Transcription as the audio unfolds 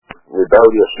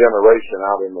rebellious generation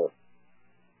out in the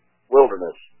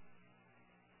wilderness.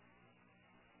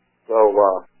 So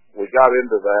we got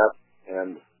into that,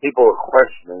 and people were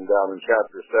questioning down in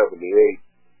chapter 78,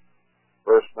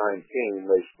 verse 19.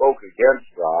 They spoke against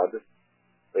God.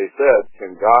 They said,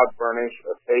 can God furnish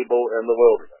a table in the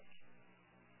wilderness?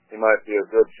 He might be a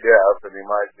good chef, and he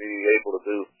might be able to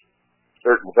do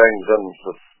certain things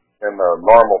in the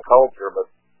normal culture, but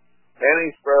can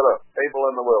he spread a table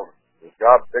in the wilderness? Is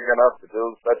God big enough to do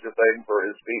such a thing for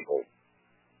his people?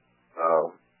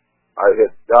 I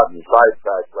had gotten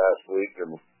sidetracked last week,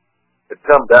 and it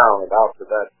come down about to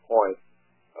that point,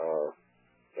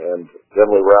 and then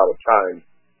we were out of time.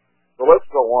 So let's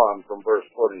go on from verse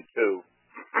 22,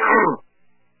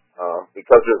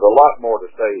 because there's a lot more to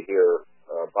say here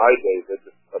by David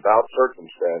about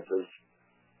circumstances,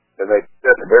 and they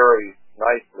fit very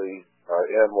nicely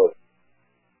in with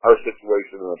our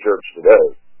situation in the church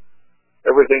today.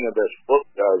 Everything in this book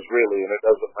does, really, and it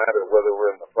doesn't matter whether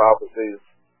we're in the prophecies,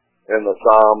 in the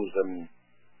Psalms, and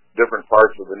different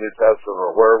parts of the New Testament,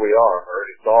 or where we are.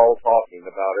 It's all talking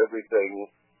about everything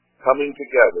coming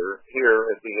together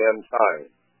here at the end time.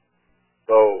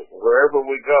 So wherever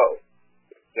we go,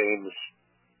 it seems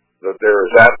that there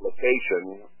is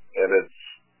application, and it's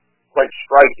quite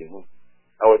striking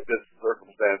how it fits the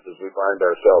circumstances we find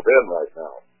ourselves in right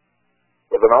now,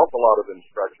 with an awful lot of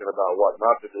instruction about what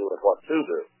not to do and what to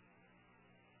do.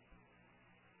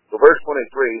 So verse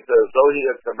 23 says, though he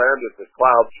had commanded the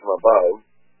clouds from above,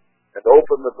 and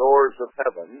opened the doors of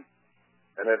heaven,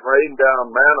 and had rained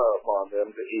down manna upon them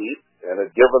to eat, and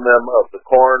had given them of the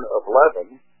corn of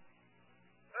heaven,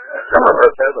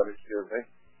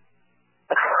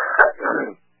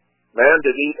 man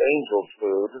did eat angels'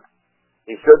 food,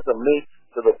 he sent the meat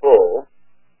to the full,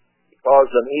 he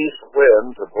caused an east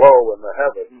wind to blow in the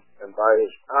heaven, and by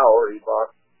his power he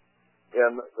brought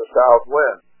in the south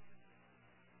wind.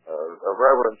 A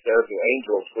reverend says the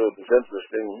angels' food is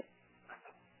interesting.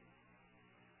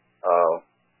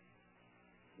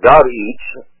 God eats,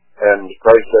 and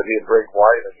Christ said he'd drink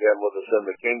wine again with us in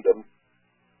the kingdom.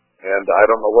 And I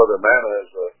don't know whether manna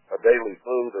is a daily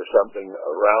food or something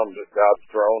around God's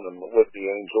throne and with the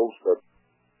angels, but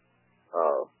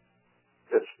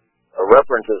it's a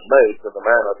reference is made to the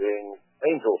manna being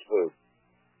angels' food.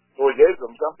 So he gave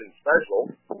them something special,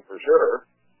 for sure,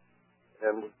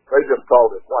 and they just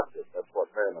called it wadjet. That's what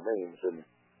manna means in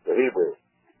the Hebrew.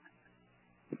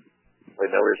 They've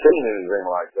never seen anything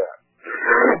like that.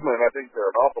 And I think there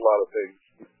are an awful lot of things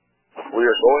we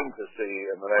are going to see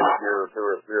in the next year or two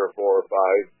or three or four or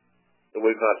five that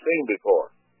we've not seen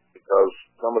before, because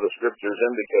some of the scriptures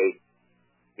indicate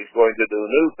he's going to do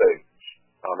new things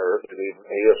on earth that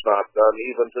he has not done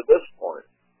even to this point.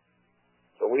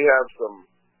 So we have some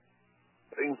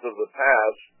things of the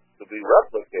past to be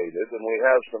replicated, and we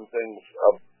have some things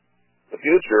of the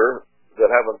future that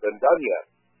haven't been done yet.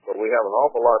 But we have an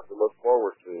awful lot to look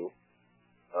forward to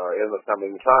in the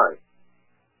coming time.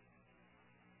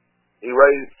 He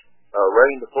rained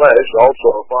flesh also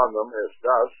upon them as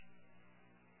dust,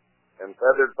 and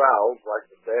feathered fowls like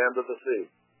the sand of the sea,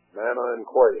 manna and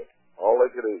quail, all they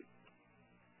could eat.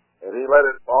 And he let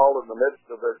it fall in the midst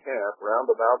of their camp round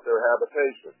about their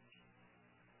habitations.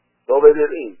 So they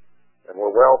did eat, and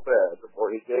were well fed,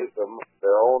 for he gave them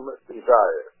their own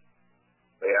desire.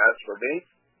 They asked for meat,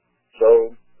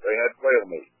 so they had quail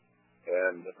meat.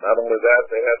 And not only that,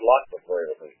 they had lots of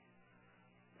quail meat,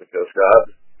 because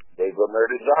God gave them their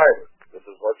desire. This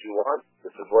is what you want.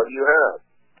 This is what you have.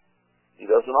 He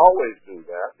doesn't always do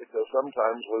that, because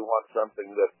sometimes we want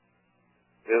something that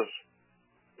is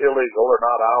illegal or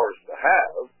not ours to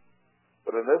have.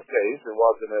 But in this case, it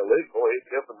wasn't illegal. He'd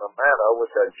given them manna,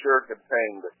 which I'm sure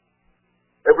contained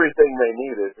everything they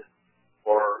needed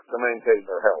to maintain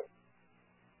their health.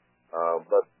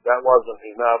 But that wasn't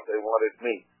enough. They wanted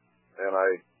meat. And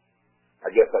I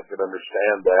guess I could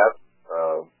understand that.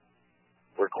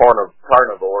 We're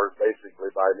carnivores,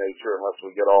 basically, by nature, unless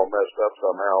we get all messed up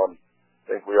somehow and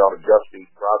think we ought to just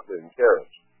eat broccoli and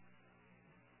carrots.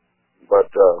 But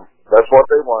that's what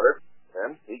they wanted,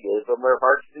 and he gave them their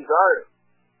heart's desire.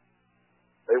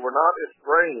 They were not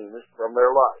estranged from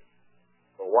their life,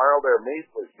 but while their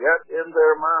meat was yet in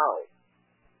their mouths.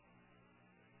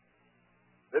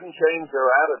 Didn't change their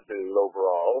attitude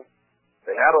overall.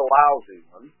 They had a lousy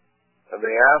one, and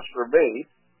they asked for meat,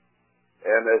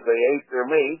 and as they ate their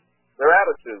meat, their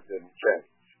attitude didn't change.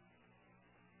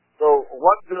 So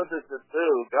what good does it do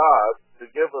God to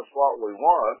give us what we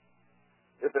want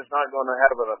if it's not going to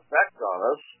have an effect on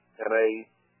us in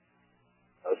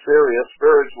a serious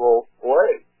spiritual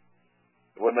way?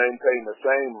 We maintain the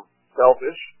same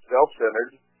selfish,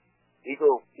 self-centered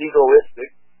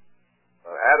egoistic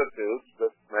attitudes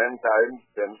that mankind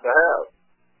tends to have.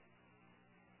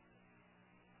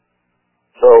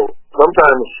 So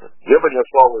sometimes giving us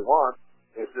what we want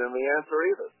isn't the answer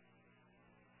either.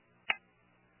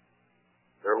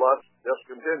 Their lust just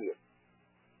continued.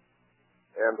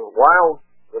 And while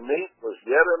the meat was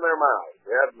yet in their mouths,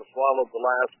 they hadn't swallowed the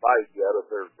last bite yet of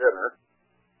their dinner,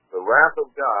 the wrath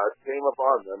of God came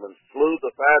upon them and slew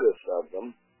the fattest of them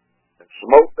and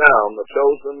smote down the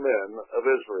chosen men of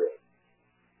Israel.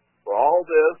 For all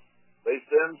this they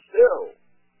sinned still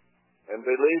and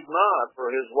believed not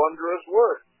for his wondrous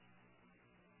works.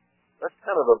 That's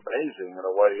kind of amazing in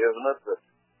a way, isn't it? That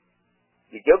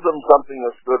you give them something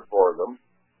that's good for them,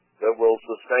 that will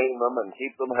sustain them and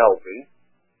keep them healthy,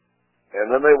 and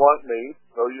then they want meat,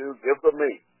 so you give them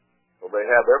meat. So they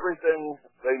have everything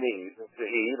they need to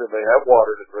eat, and they have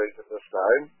water to drink at this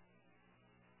time.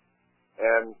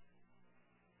 And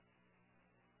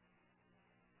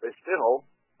they still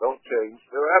don't change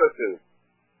their attitude.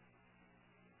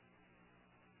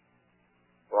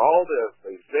 For all this,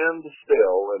 they sinned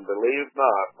still and believed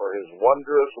not for his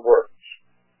wondrous works.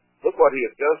 Look what he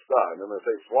had just done. And as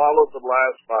they swallowed the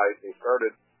last bite, they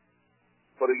started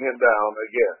putting him down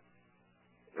again.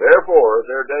 Therefore,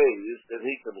 their days did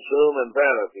he consume in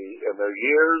vanity, and their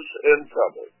years in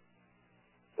trouble.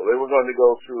 So they were going to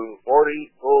go through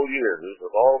 40 full years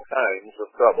of all kinds of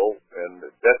trouble and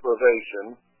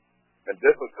deprivation and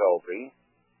difficulty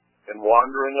in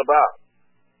wandering about.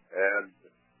 And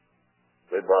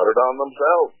they brought it on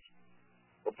themselves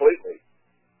completely.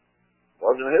 It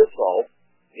wasn't his fault.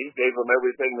 He gave them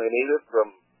everything they needed from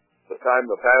the time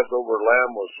the Passover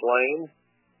lamb was slain,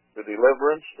 to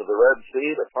deliverance, to the Red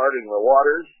Sea, to parting the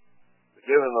waters, to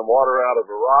giving them water out of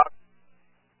a rock,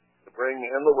 to bring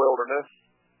in the wilderness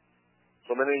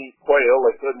so many quail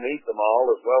they couldn't eat them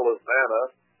all, as well as manna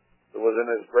that was in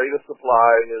as great a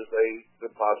supply as they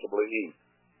could possibly eat.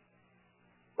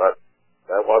 But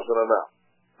that wasn't enough.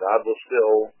 God was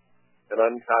still an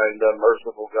unkind,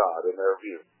 unmerciful God in their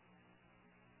view.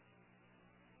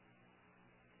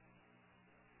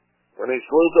 When he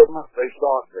slew them, they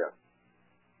sought him,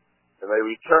 and they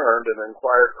returned and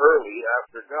inquired early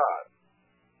after God.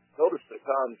 Notice the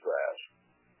contrast.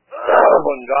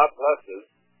 When God blesses,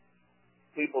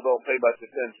 people don't pay much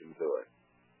attention to it.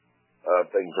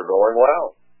 Things are going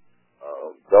well.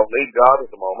 Don't need God at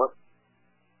the moment.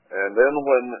 And then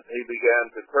when he began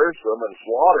to curse them and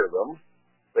slaughter them,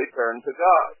 they turned to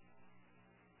God.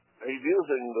 He's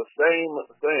using the same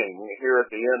thing here at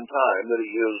the end time that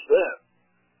he used then.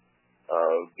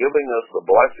 Giving us the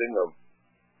blessing of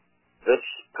this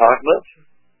continent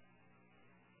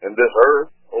and this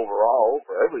earth overall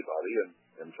for everybody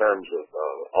in terms of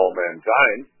all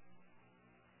mankind.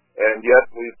 And yet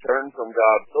we've turned from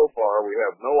God so far we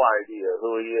have no idea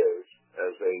who he is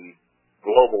as a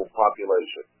global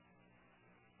population.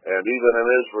 And even in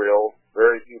Israel,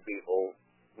 very few people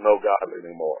know God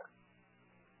anymore.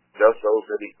 Just those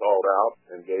that he called out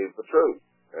and gave the truth.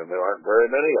 And there aren't very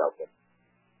many of them.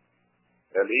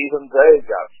 And even they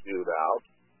got spewed out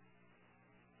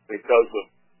because of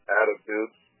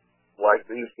attitudes like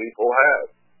these people had.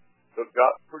 Took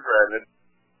God for granted,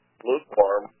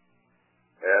 lukewarm,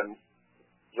 and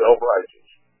self-righteous.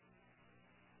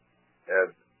 And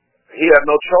he had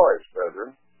no choice, brethren.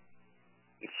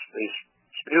 He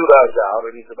spewed us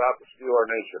out, and he's about to spew our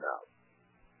nation out.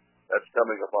 That's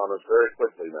coming upon us very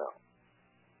quickly now.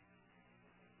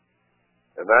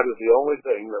 And that is the only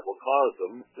thing that will cause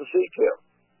them to seek him.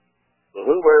 So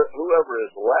whoever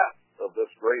is left of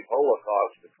this great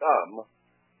Holocaust to come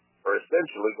are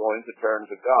essentially going to turn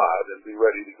to God and be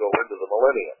ready to go into the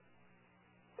millennium.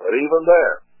 But even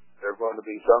there are going to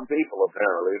be some people,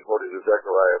 apparently, according to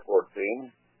Zechariah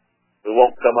 14, who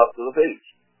won't come up to the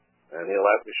feast. And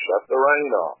he'll have to shut the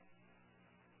rain off.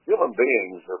 Human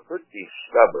beings are pretty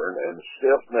stubborn and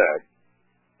stiff-necked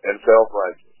and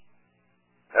self-righteous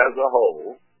as a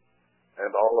whole,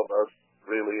 and all of us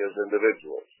really as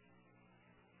individuals.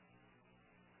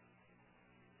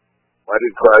 Why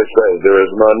did Christ say, there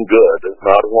is none good,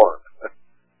 not one?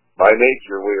 By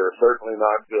nature, we are certainly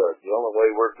not good. The only way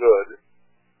we're good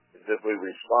is if we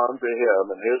respond to him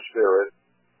and his Spirit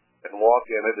and walk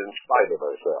in it in spite of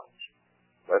ourselves.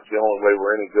 That's the only way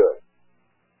we're any good.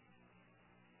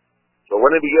 So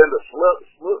when he began to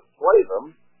slay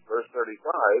them, verse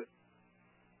 35,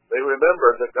 they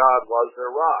remembered that God was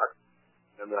their rock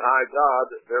and the high God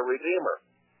their Redeemer.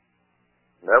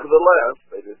 Nevertheless,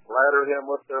 they did flatter him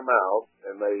with their mouth,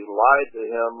 and they lied to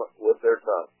him with their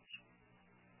tongues.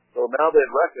 So now they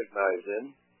recognize him,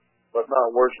 but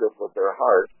not worship with their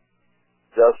heart,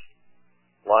 just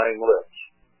lying lips.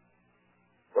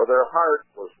 for their heart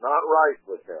was not right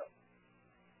with him.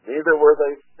 Neither were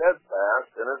they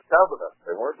steadfast in his covenant.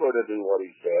 They weren't going to do what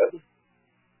he said.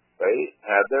 They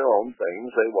had their own things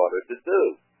they wanted to do,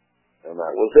 and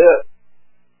that was it.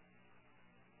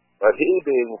 But he,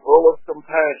 being full of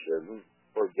compassion,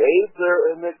 forgave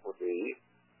their iniquity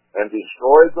and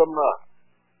destroyed them not.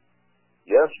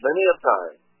 Yes, many a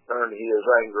time turned he his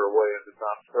anger away and did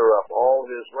not stir up all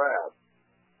his wrath.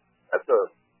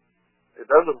 It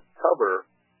doesn't cover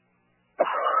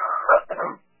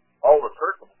all the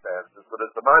circumstances, but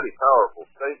it's a mighty powerful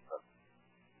statement.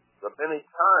 That many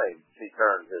times he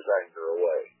turned his anger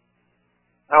away.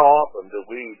 How often do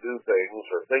we do things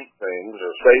or think things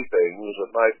or say things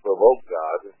that might provoke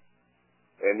God,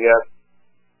 and yet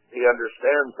he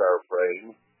understands our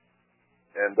frame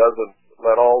and doesn't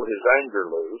let all his anger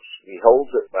loose. He holds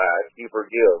it back. He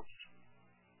forgives.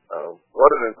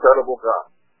 What an incredible God.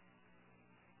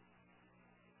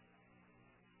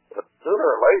 But sooner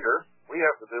or later, we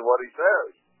have to do what he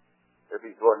says if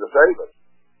he's going to save us.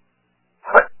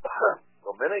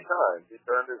 So many times he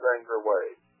turned his anger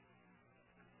away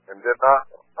and did not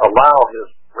allow his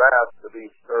wrath to be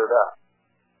stirred up.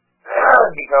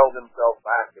 He held himself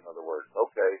back, in other words.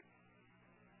 Okay.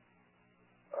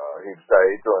 He'd say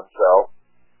to himself,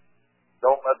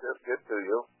 don't let this get to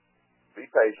you. Be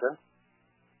patient.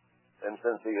 And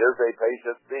since he is a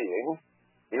patient being,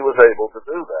 he was able to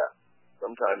do that.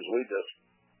 Sometimes we just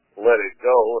let it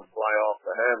go and fly off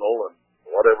the handle, and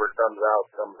whatever comes out,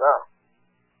 comes out.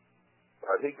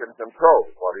 But he can control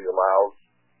what he allows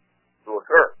to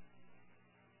occur.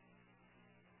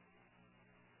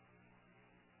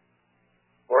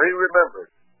 For he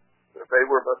remembered that they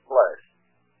were but flesh,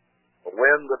 a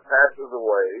wind that passes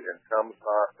away and comes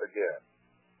not again.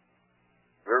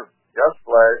 We're just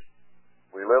flesh.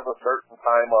 We live a certain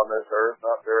time on this earth,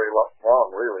 not very long,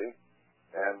 really.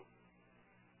 And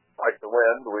like the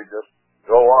wind, we just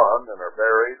go on and are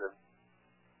buried and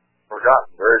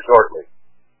forgotten very shortly.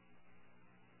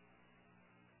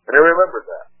 And he remembered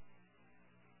that.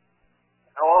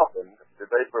 How often did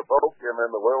they provoke him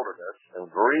in the wilderness and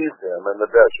grieve him in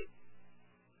the desert?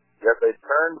 Yet they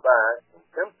turned back and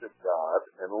tempted God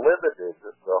and limited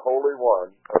the Holy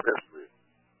One of Israel.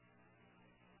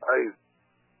 I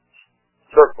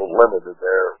circled limited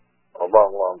there a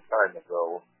long, long time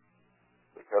ago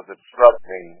because it struck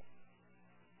me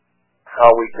how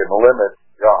we can limit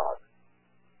God.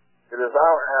 It is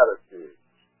our attitudes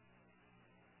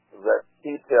that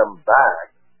keep him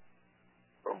back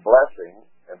from blessing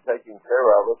and taking care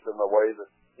of us in the way that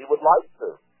he would like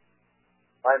to.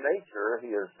 By nature,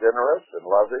 he is generous and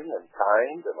loving and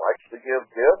kind and likes to give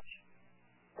gifts,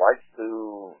 likes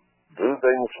to do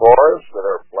things for us that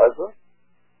are pleasant.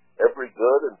 Every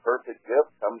good and perfect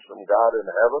gift comes from God in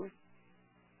heaven.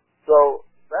 So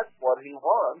that's what he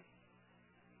wants.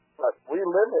 But we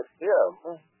limit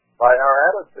him by our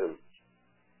attitudes.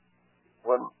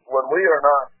 When we are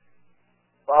not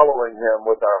following him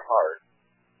with our heart,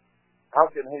 how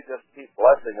can he just keep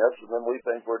blessing us and then we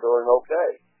think we're doing okay?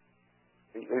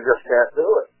 He just can't do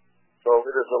it. So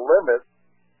it is a limit.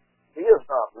 He is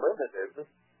not limited.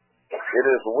 It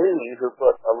is we who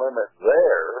put a limit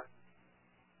there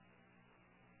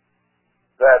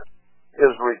that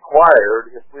is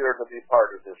required if we are to be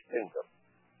part of his kingdom.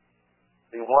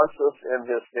 He wants us in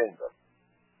his kingdom.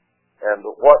 And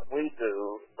what we do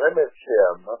limits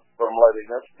him from letting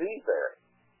us be there.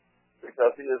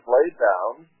 Because he has laid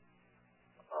down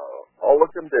all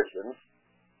the conditions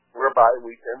whereby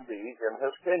we can be in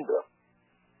his kingdom.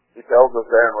 He tells us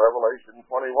there in Revelation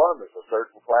 21, there's a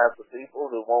certain class of people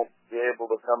who won't be able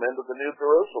to come into the New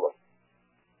Jerusalem.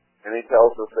 And he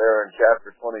tells us there in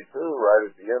chapter 22, right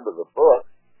at the end of the book,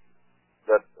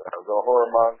 that the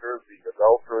whoremonger, the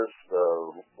adulteress, the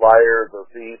liar, the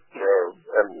thief,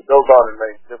 and it goes on and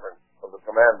makes different of the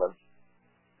commandments,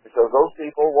 because those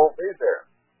people won't be there.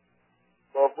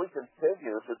 So if we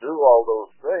continue to do all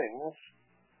those things,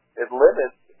 it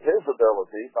limits his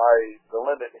ability by the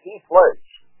limit he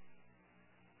placed.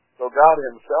 So God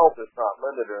himself is not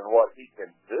limited in what he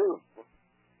can do,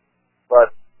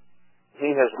 but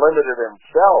he has limited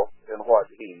himself in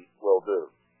what he will do.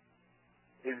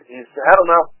 He's had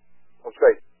enough of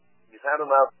Satan. He's had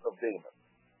enough of demons.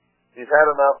 He's had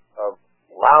enough of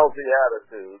lousy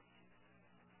attitudes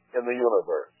in the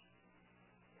universe.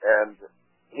 And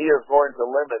he is going to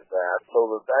limit that so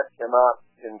that that cannot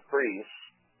increase.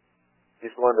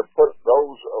 He's going to put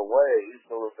those away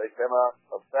so that they cannot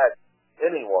affect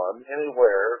anyone,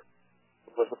 anywhere,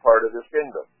 who is a part of his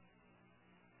kingdom.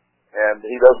 And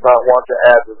he does not want to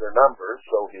add to their numbers,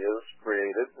 so he has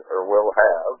created, or will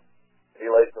have, he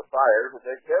lays a fire to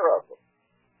take care of them.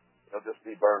 They'll just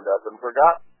be burned up and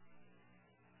forgotten.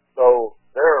 So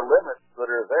there are limits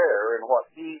that are there in what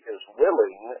he is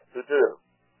willing to do.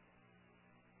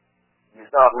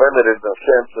 He's not limited in the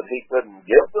sense that he couldn't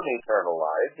give them eternal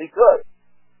life. He could.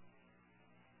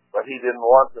 But he doesn't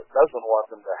want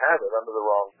them to have it under the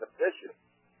wrong conditions.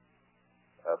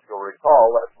 If you'll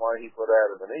recall, that's why he put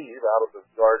Adam and Eve out of the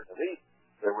Garden of Eden.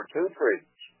 There were two trees.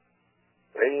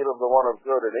 They ate of the one of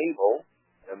good and evil,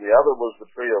 and the other was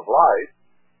the tree of life.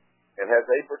 And had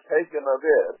they partaken of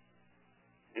it,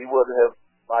 he would have,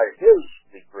 by his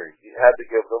decree, he had to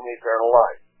give them eternal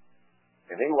life.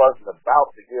 And he wasn't about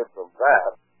to give them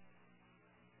that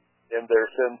in their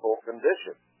sinful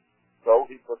condition. So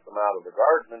he put them out of the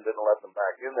garden and didn't let them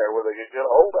back in there where they could get a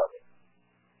hold of it.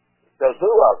 Because who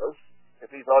of us, if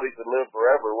he thought he could live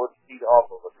forever, would eat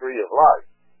off of a tree of life?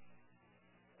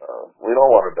 We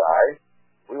don't want to die.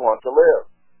 We want to live.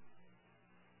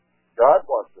 God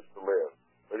wants us to live.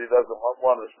 But he doesn't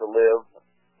want us to live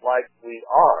like we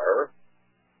are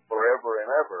forever and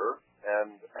ever and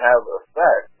have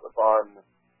effect upon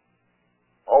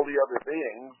all the other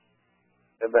beings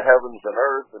in the heavens and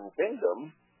earth and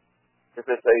kingdom if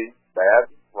it's a bad,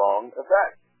 wrong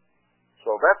effect.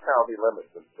 So that's how he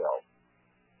limits himself.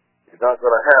 He's not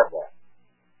going to have that.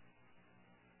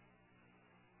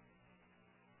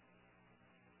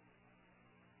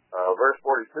 Verse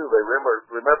 42, they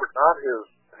remembered not his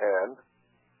hand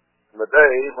in the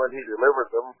day when he delivered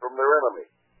them from their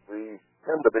enemies. We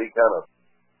tend to be kind of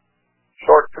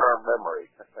short-term memory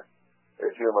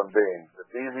as human beings.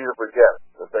 It's easy to forget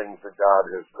the things that God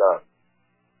has done.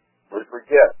 We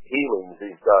forget healings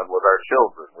he's done with our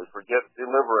children. We forget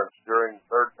deliverance during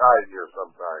third tithe year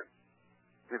sometimes.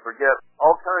 We forget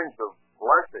all kinds of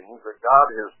blessings that God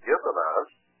has given us,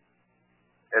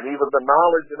 and even the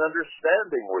knowledge and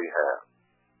understanding we have.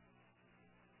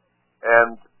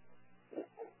 And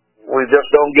we just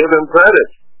don't give him credit.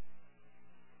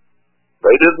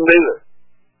 They didn't either.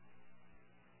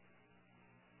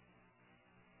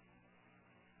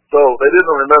 So they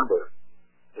didn't remember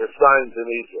his signs in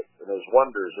Egypt and his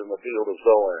wonders in the field of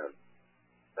Zoan.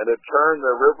 And it turned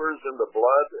their rivers into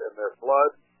blood and their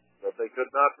blood that they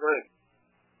could not drink.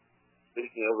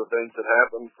 Speaking of the things that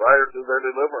happened prior to their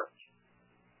deliverance.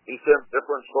 He sent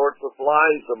different sorts of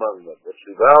flies among them, which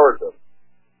devoured them,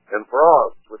 and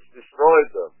frogs, which destroyed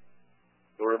them.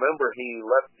 So remember, he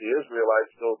let the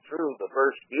Israelites go through the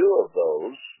first few of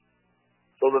those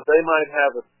so that they might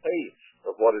have a taste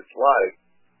of what it's like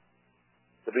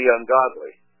to be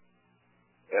ungodly.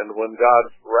 And when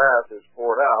God's wrath is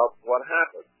poured out, what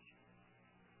happens?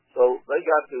 So they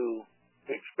got to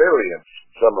experience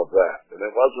some of that, and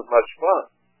it wasn't much fun.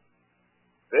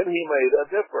 Then he made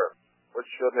a difference, which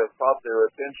should have caught their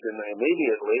attention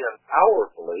immediately and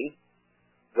powerfully,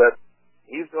 that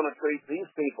he's going to treat these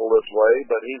people this way,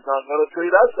 but he's not going to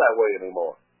treat us that way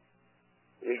anymore.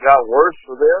 He got worse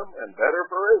for them and better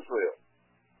for Israel.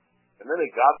 And then he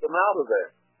got them out of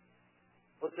there.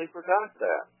 But they forgot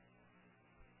that.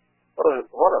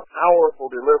 What a powerful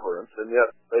deliverance, and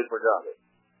yet they forgot it.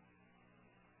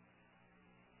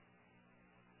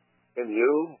 Can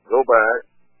you go back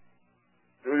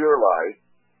through your life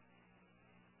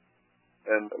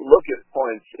and look at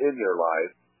points in your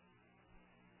life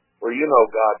where you know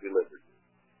God delivered you,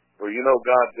 where you know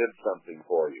God did something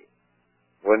for you,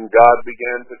 when God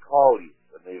began to call you,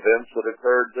 and the events that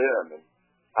occurred then, and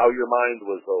how your mind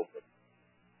was open?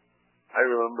 I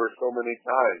remember so many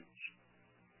times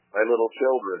my little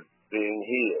children being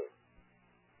healed.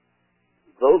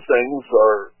 Those things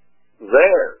are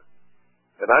there.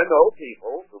 And I know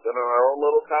people who've been in our own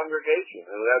little congregation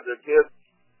who had their kids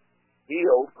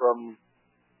healed from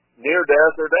near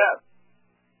death or death,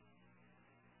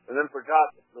 and then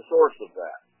forgot the source of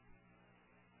that.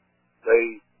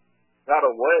 They got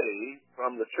away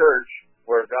from the church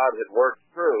where God had worked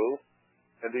through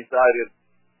and decided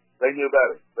they knew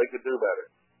better. They could do better.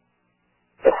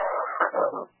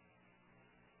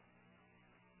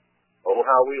 Oh,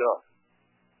 how we are.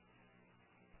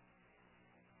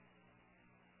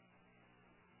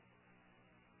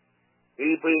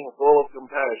 He, being full of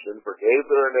compassion, forgave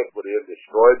their iniquity and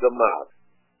destroyed them not.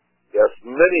 Yes,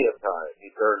 many a time he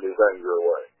turned his anger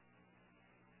away.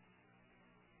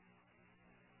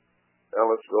 Now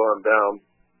let's go on down.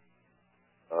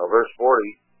 Verse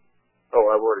 40. Oh,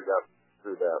 I've already got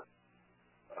through that.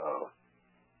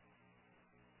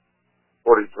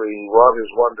 43. He wrought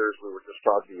his wonders we were just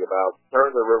talking about.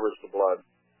 Turned the rivers to blood.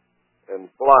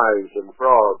 And flies and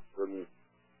frogs and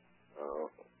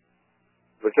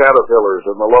the caterpillars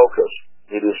and the locusts.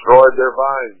 He destroyed their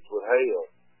vines with hail,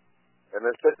 and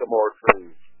their sycamore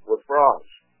trees with frost.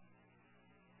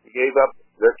 He gave up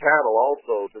their cattle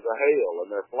also to the hail,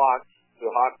 and their flocks to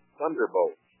hot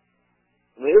thunderbolts.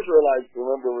 And the Israelites,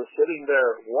 remember, were sitting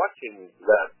there watching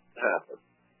that happen.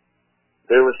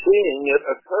 They were seeing it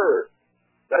occur.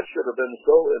 That should have been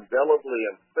so indelibly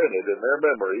imprinted in their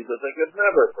memories that they could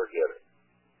never forget it.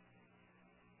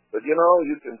 But you know,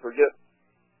 you can forget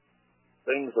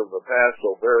things of the past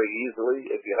so very easily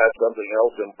if you have something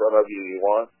else in front of you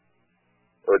want,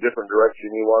 or a different direction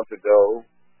you want to go,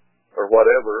 or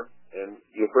whatever, and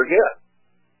you forget.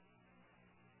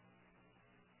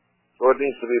 So it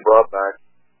needs to be brought back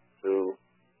to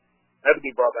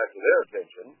their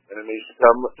attention, and it needs to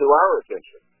come to our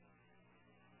attention.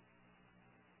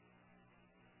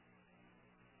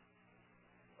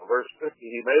 Verse 50,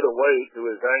 he made a way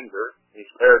to his anger. He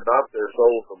spared not their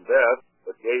soul from death,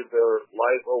 but gave their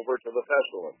life over to the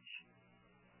pestilence.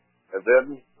 And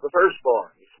then the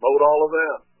firstborn, he smote all of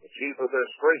them, the chief of their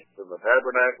strength, and the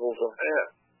tabernacles of Ham.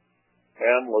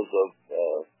 Ham was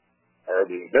the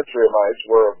Mitzrayimites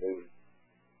were of the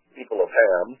people of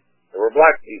Ham. They were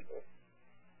black people.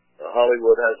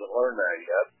 Hollywood hasn't learned that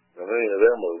yet in any of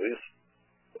their movies,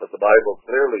 but the Bible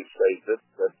clearly states it,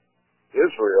 that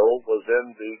Israel was in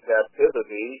the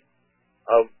captivity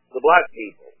of the black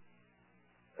people.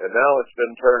 And now it's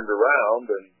been turned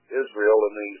around, and Israel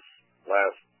in these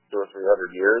last 200 or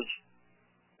 300 years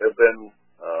have been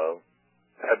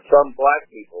had some black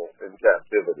people in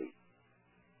captivity.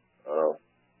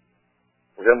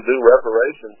 We're going to do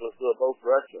reparations. Let's do it both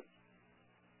directions.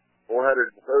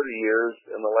 430 years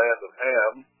in the land of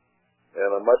Ham,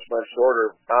 and a much, much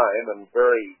shorter time, and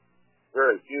very,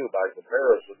 very few by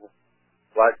comparison,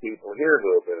 black people here who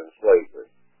have been in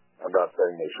slavery. I'm not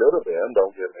saying they should have been,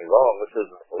 don't get me wrong, this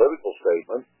isn't a political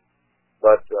statement,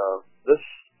 but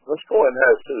this coin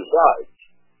has two sides.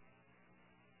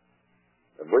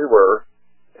 And we were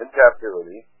in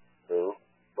captivity to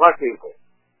black people.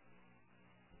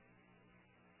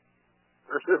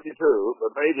 Verse 52,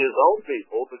 but made his own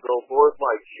people to go forth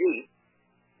like sheep,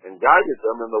 and guided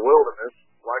them in the wilderness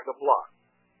like a flock.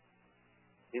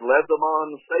 He led them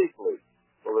on safely,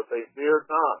 so that they feared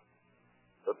not,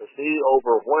 but the sea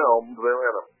overwhelmed their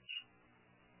enemies.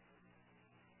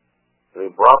 And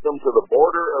he brought them to the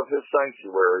border of his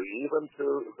sanctuary, even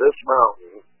to this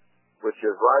mountain, which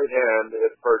his right hand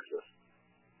had purchased.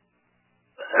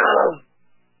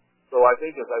 So I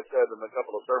think, as I said in a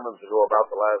couple of sermons ago about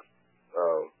the last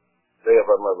day of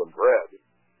unleavened bread,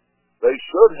 they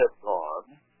could have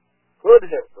gone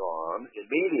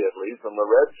immediately from the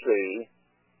Red Sea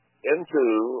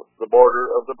into the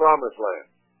border of the Promised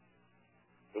Land.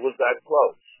 It was that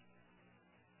close.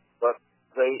 But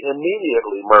they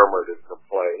immediately murmured and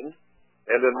complained,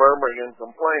 and in murmuring and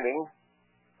complaining,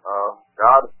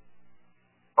 God,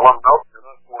 oh, no, you're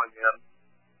not going in.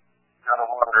 You've got to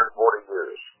wander 40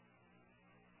 years.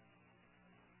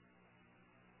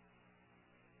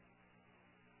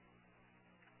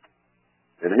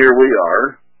 And here we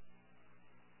are,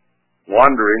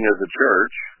 wandering as a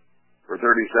church for 37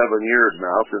 years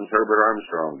now since Herbert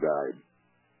Armstrong died.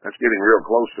 That's getting real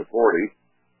close to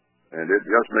 40, and it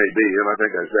just may be, and I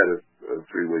think I said it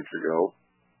 3 weeks ago,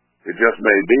 it just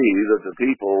may be that the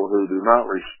people who do not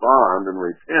respond and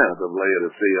repent of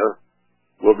Laodicea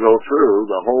will go through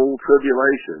the whole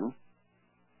tribulation.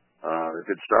 If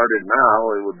it started now,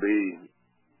 it would be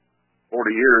 40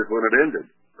 years when it ended,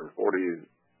 or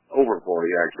over 40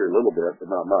 actually, a little bit,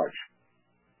 but not much.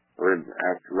 Right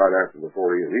after the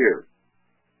 40th year.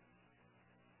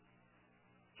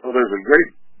 So there's a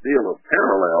great deal of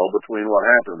parallel between what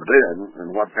happened then and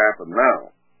what's happened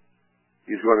now.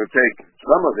 He's going to take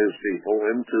some of his people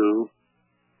into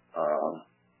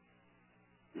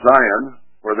Zion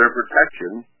for their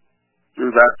protection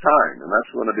through that time, and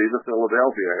that's going to be the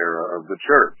Philadelphia era of the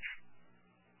church.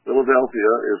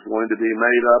 Philadelphia is going to be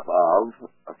made up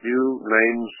of a few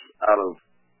names out of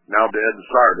now dead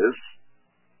Sardis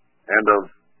and of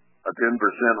a 10%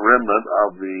 remnant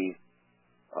of the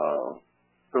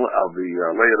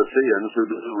Laodiceans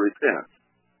who repent.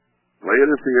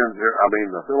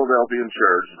 The Philadelphian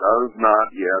church does not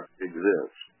yet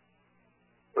exist.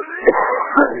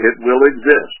 It will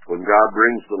exist when God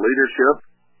brings the leadership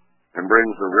and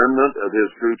brings the remnant of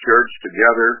his true church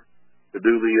together to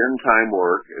do the end-time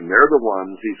work, and they're the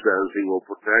ones, he says, he will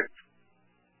protect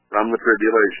from the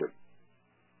tribulation.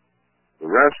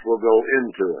 The rest will go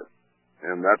into it,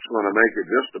 and that's going to make it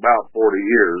just about 40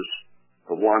 years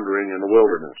of wandering in the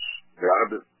wilderness.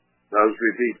 God does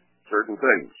repeat certain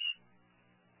things.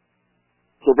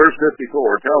 So verse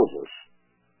 54 tells us,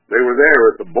 they were there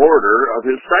at the border of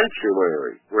his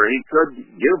sanctuary, where he could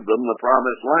give them the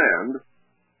promised land,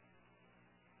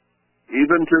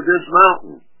 even to this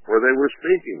mountain, where they were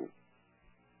speaking.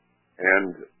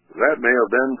 And that may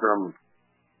have been from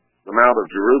the Mount of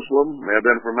Jerusalem, may have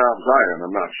been from Mount Zion.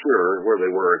 I'm not sure where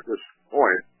they were at this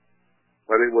point,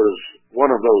 but it was one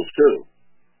of those two,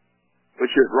 which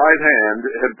his right hand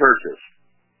had purchased.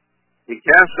 He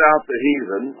cast out the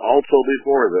heathen also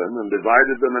before them, and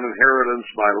divided them an inheritance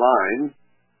by line,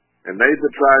 and made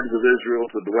the tribes of Israel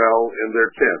to dwell in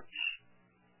their tents.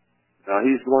 Now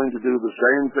he's going to do the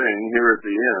same thing here at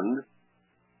the end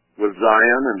with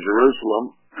Zion and Jerusalem.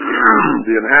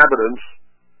 The inhabitants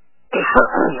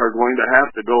are going to have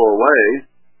to go away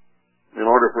in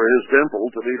order for his temple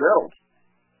to be built.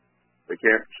 They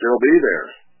can't still be there.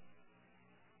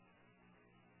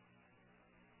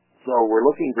 So we're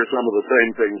looking for some of the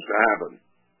same things to happen.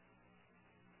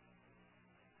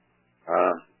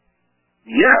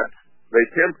 Yet they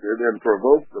tempted and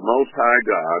provoked the Most High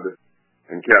God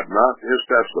and kept not his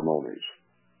testimonies.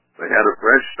 They had a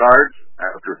fresh start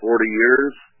after 40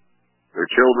 years. Their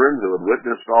children, who had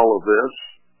witnessed all of this,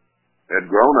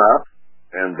 had grown up,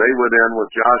 and they went in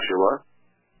with Joshua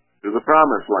to the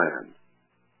Promised Land.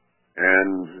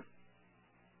 And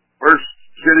first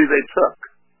city they took,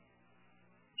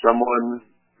 someone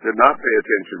did not pay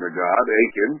attention to God,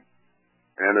 Achan,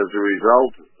 and as a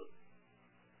result,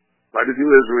 quite a few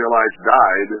Israelites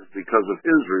died because of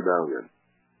his rebellion.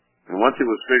 And once it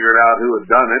was figured out who had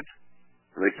done it,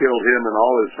 and they killed him and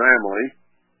all his family,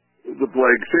 the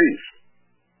plague ceased.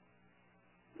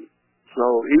 So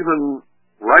even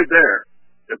right there,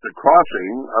 at the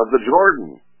crossing of the Jordan,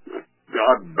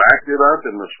 God backed it up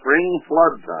in the spring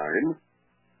flood time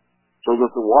so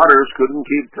that the waters couldn't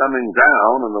keep coming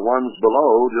down and the ones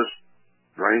below just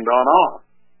drained on off.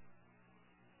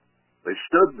 They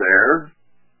stood there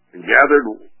and gathered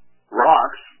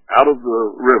rocks out of the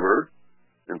river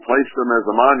and placed them as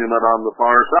a monument on the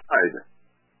far side.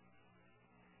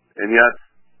 And yet,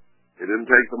 it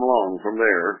didn't take them long from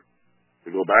there to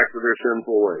go back to their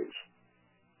sinful ways.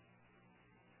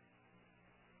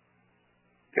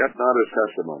 Kept not his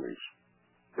testimonies.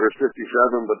 Verse 57,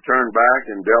 but turned back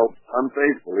and dealt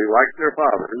unfaithfully like their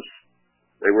fathers.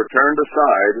 They were turned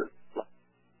aside.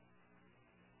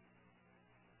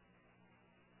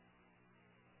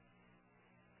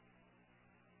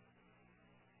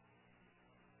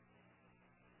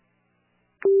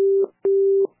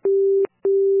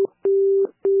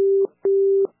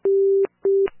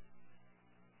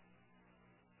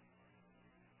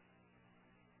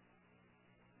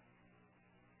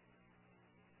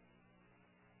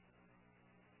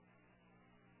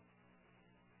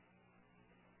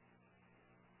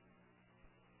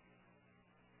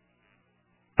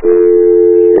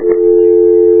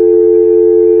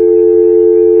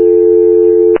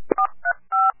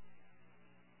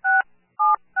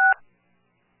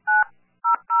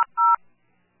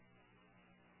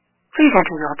 Please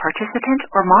enter your participant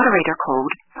or moderator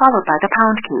code followed by the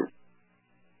pound key.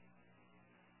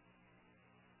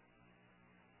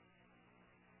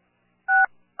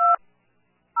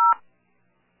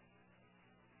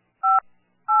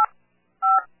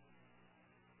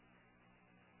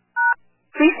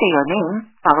 Please say your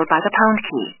name followed by the pound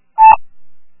key.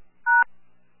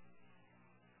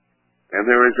 And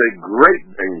there is a great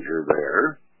danger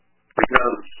there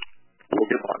because look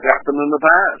at what happened in the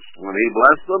past. When he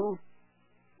blessed them,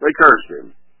 they cursed him.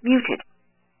 Muted.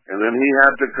 And then he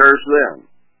had to curse them.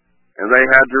 And they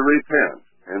had to repent.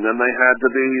 And then they had to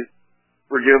be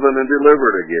forgiven and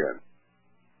delivered again.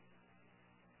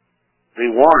 He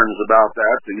warns about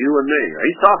that to you and me.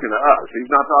 He's talking to us.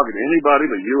 He's not talking to anybody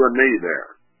but you and me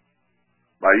there.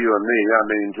 By you and me, I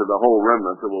mean to the whole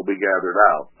remnant that will be gathered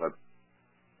out. But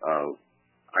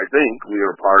I think we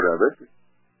are part of it.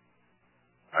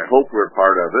 I hope we're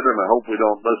part of it, and I hope we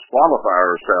don't disqualify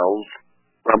ourselves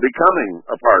from becoming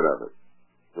a part of it,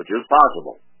 which is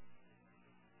possible.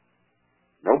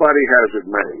 Nobody has it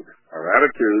made. Our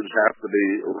attitudes have to be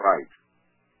right.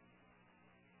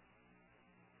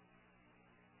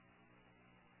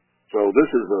 So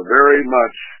this is a very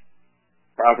much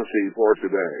prophecy for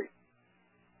today.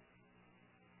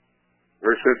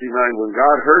 Verse 59, when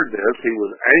God heard this, he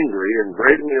was angry and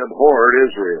greatly abhorred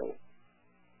Israel.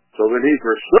 So that he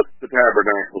forsook the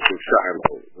tabernacles of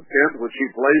Shiloh, the tent which he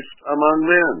placed among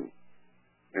men,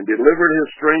 and delivered his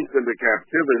strength into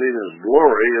captivity and his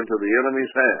glory into the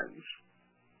enemy's hands.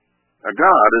 Now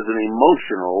God is an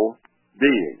emotional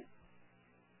being.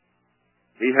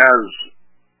 He has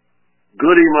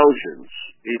good emotions.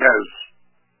 He has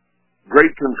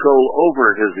great control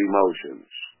over his emotions.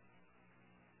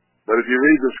 But if you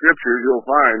read the scriptures,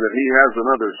 you'll find that he has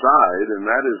another side, and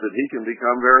that is that he can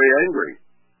become very angry.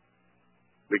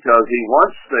 Because he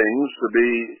wants things to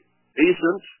be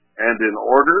decent and in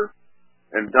order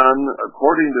and done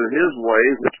according to his way,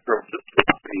 which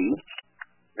produces peace.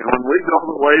 And when we go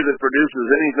the way that produces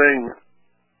anything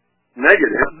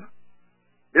negative,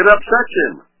 it upsets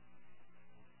him.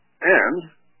 And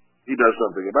he does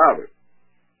something about it.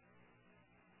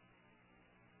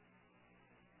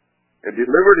 And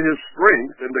delivered his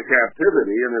strength into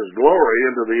captivity and his glory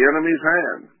into the enemy's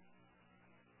hand.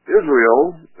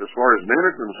 Israel, as far as men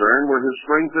are concerned, were his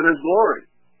strength and his glory.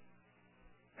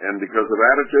 And because of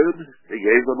attitude, he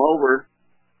gave them over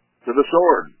to the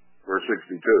sword, verse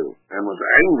 62, and was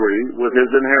angry with his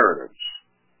inheritance.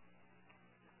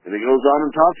 And he goes on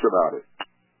and talks about it.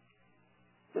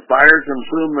 The fire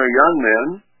consumed their young men,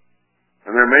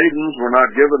 and their maidens were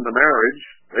not given to marriage.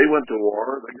 They went to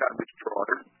war, they got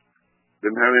destroyed.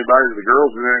 Didn't have anybody, the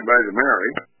girls didn't have anybody to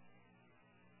marry.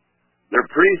 Their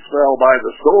priests fell by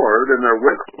the sword, and their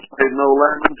widows made no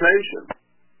lamentation.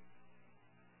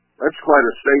 That's quite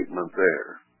a statement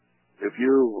there. If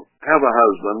you have a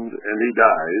husband and he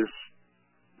dies,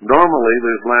 normally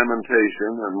there's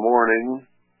lamentation and mourning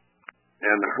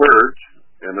and hurt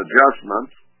and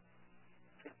adjustment.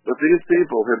 But these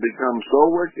people had become so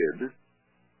wicked,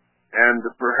 and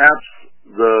perhaps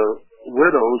the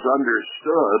widows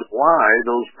understood why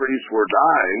those priests were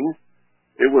dying.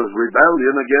 It was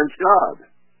rebellion against God.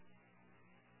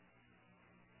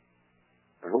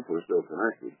 I hope we're still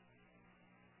connected.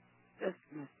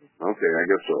 Okay, I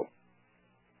guess so.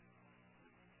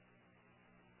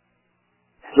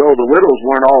 So the widows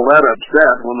weren't all that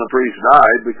upset when the priest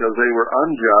died because they were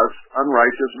unjust,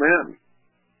 unrighteous men.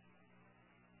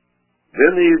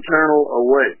 Then the Eternal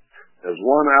awaked as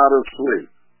one out of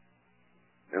sleep,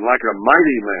 and like a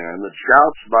mighty man that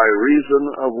shouts by reason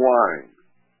of wine.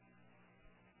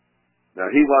 Now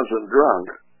he wasn't drunk,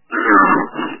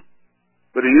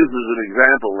 but he uses an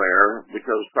example there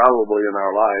because probably in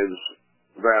our lives,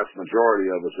 the vast majority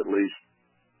of us at least,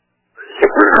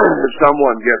 if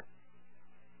someone gets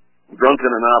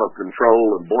drunken and out of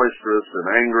control and boisterous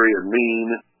and angry and mean,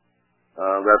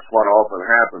 that's what often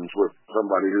happens with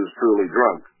somebody who's truly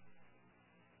drunk.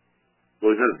 So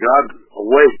he says, God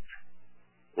awaked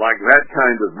like that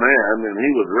kind of man, and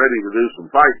he was ready to do some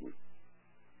fighting.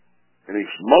 And he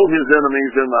smote his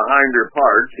enemies in the hinder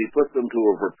parts. He put them to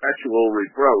a perpetual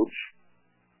reproach.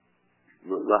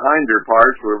 The hinder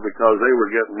parts were because they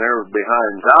were getting their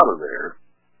behinds out of there,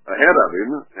 ahead of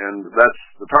him, and that's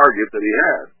the target that he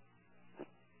had.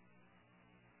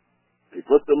 He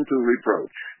put them to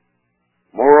reproach.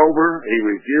 Moreover, he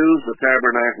refused the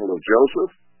tabernacle of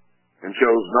Joseph, and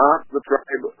chose not the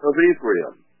tribe of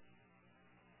Ephraim.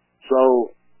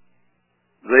 So,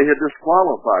 they had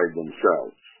disqualified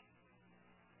themselves.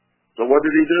 So what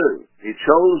did he do? He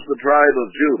chose the tribe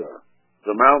of Judah,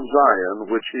 the Mount Zion,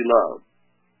 which he loved.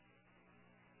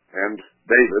 And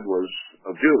David was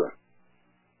of Judah.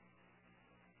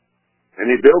 And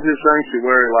he built his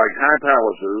sanctuary like high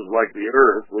palaces, like the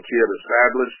earth, which he had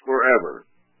established forever.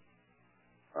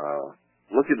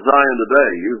 Look at Zion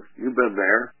today. You've been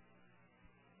there.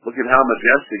 Look at how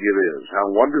majestic it is, how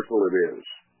wonderful it is.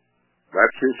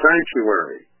 That's his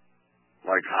sanctuary,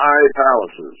 like high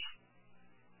palaces.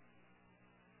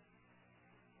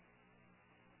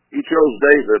 He chose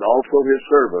David, also his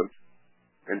servant,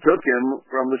 and took him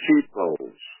from the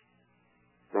sheepfolds.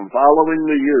 From following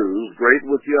the ewes, great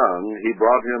with young, he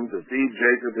brought him to feed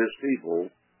Jacob his people,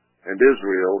 and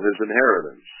Israel his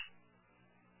inheritance.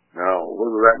 Now,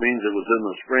 whether that means it was in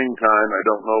the springtime, I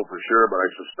don't know for sure, but I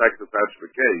suspect that that's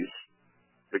the case,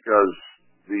 because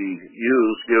the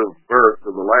ewes give birth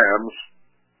to the lambs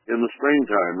in the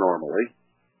springtime normally,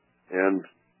 and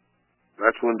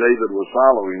that's when David was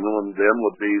following them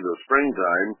would be the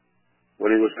springtime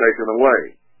when he was taken away.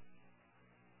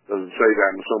 Doesn't say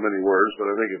that in so many words,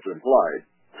 but I think it's implied.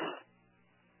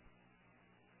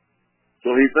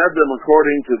 So he fed them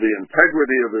according to the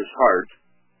integrity of his heart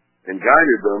and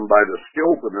guided them by the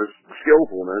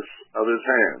skillfulness of his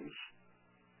hands.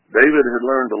 David had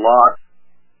learned a lot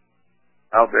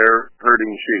out there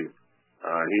herding sheep.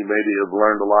 He maybe have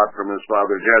learned a lot from his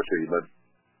father Jesse, but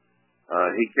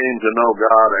he came to know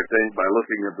God, I think, by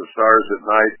looking at the stars at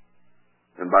night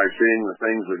and by seeing the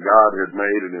things that God had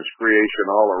made in his creation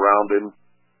all around him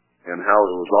and how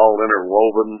it was all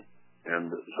interwoven and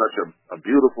such a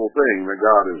beautiful thing that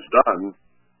God has done.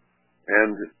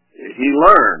 And he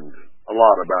learned a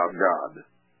lot about God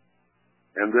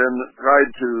and then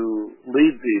tried to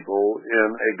lead people in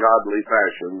a godly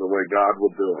fashion the way God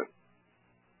would do it,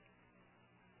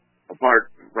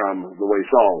 apart from the way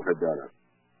Saul had done it.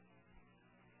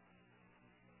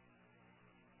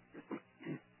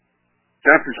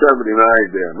 Chapter 79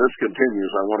 then. This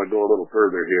continues. I want to go a little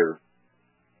further here.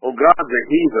 O God, the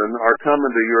heathen are come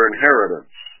into your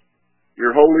inheritance. Your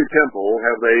holy temple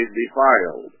have they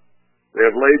defiled. They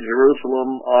have laid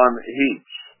Jerusalem on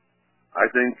heaps. I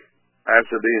think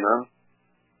Pasadena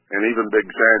and even Big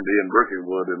Sandy and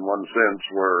Brookwood in one sense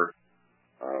were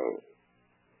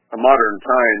a modern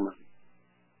time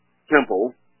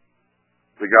temple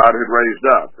that God had raised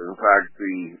up. In fact,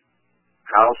 the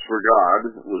house for God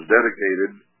was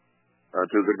dedicated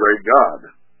to the great God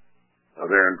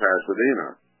there in Pasadena.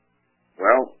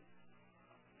 Well,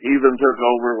 heathen took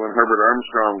over when Herbert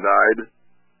Armstrong died,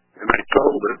 and they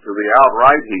sold it to the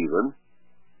outright heathen,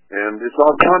 and it's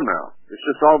all gone now. It's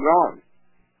just all gone.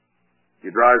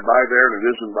 You drive by there, and it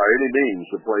isn't by any means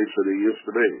the place that it used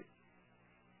to be.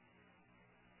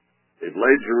 They've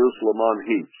laid Jerusalem on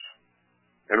heaps.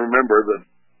 And remember that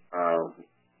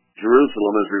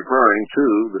Jerusalem is referring to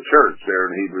the church there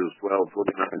in Hebrews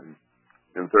 12:29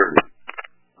 and 30.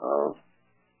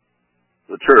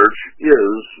 The church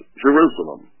is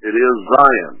Jerusalem. It is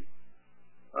Zion.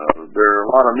 There are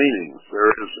a lot of meanings.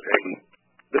 There is a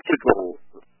physical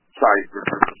site for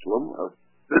Jerusalem, a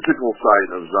physical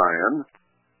site of Zion,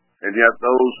 and yet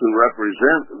those who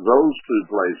represent those two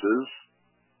places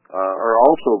are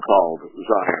also called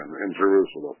Zion and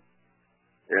Jerusalem.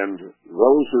 And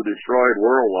those who destroyed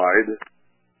worldwide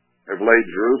have laid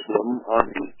Jerusalem on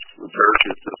heaps. The church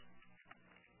is just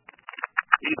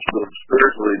heaps of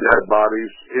spiritually dead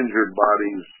bodies, injured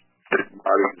bodies, sick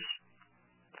bodies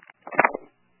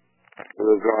that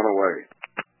have gone away.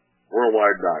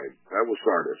 Worldwide died. That was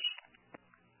Sardis.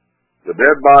 The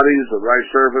dead bodies of thy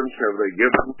servants have they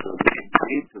given to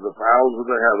eat to the fowls of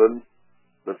the heaven,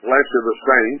 the flesh of the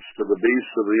saints to the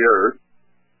beasts of the earth.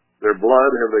 Their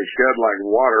blood have they shed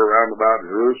like water round about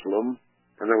Jerusalem,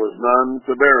 and there was none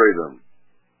to bury them.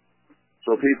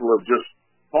 So people have just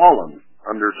fallen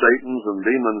under Satan's and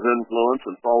demons' influence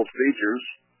and false teachers.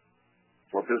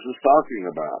 That's what this is talking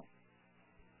about.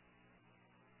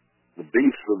 The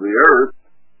beasts of the earth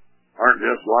aren't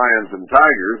just lions and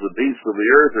tigers. The beasts of the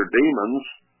earth are demons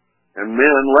and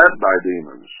men led by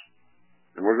demons.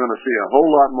 And we're going to see a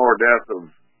whole lot more death of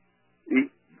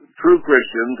true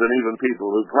Christians and even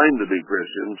people who claim to be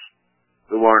Christians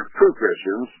who aren't true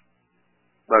Christians,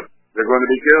 but they're going to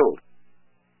be killed.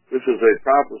 This is a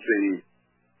prophecy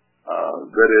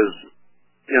that is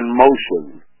in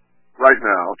motion right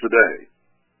now, today,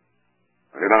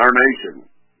 in our nation.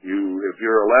 If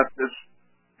you're a leftist,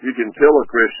 you can kill a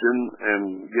Christian and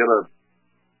get a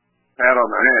pat on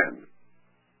the hand.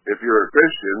 If you're a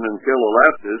Christian and kill a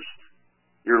leftist,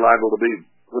 you're liable to be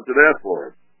put to death for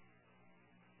it.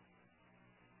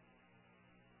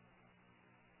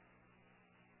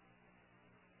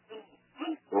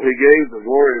 Well, he gave the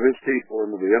glory of his people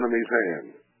into the enemy's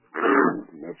hand.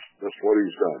 That's what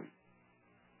he's done.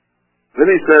 Then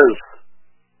he says,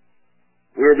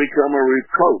 we are become a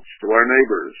reproach to our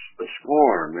neighbors, a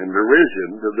scorn and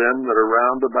derision to them that are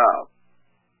round about.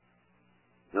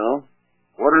 No?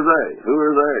 What are they? Who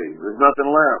are they? There's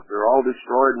nothing left. They're all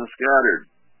destroyed and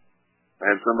scattered. I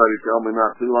had somebody tell me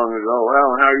not too long ago, well,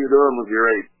 how are you doing with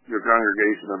your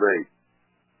congregation of 8?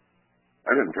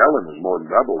 I didn't tell him it was more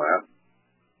than double that.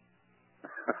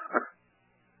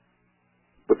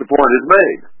 But the point is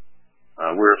made.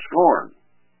 We're scorned.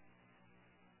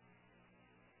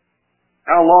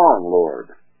 How long,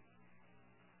 Lord?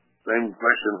 Same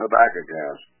question Habakkuk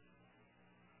asked.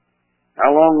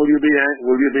 How long will you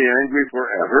be angry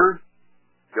forever?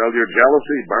 Shall your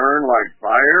jealousy burn like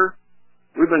fire?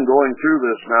 We've been going through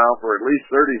this now for at least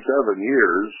 37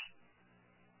 years,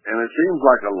 and it seems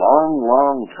like a long,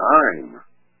 long time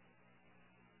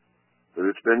that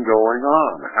it's been going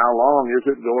on. How long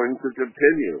is it going to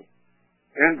continue?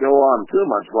 Can't go on too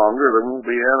much longer. There won't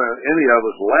be any of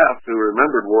us left who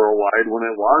remembered worldwide when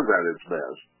it was at its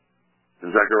best.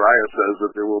 And Zechariah says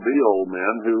that there will be old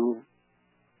men who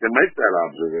can make that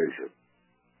observation.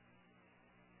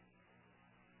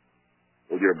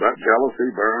 Will your jealousy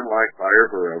burn like fire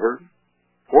forever?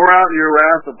 Pour out your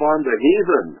wrath upon the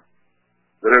heathen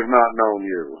that have not known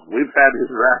you. We've had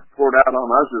his wrath poured out on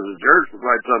us as a church for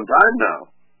quite some time now.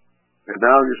 And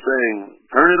now you're saying,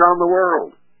 turn it on the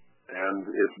world. And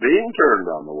it's being turned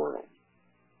on the world.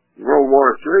 World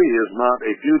War III is not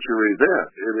a future event.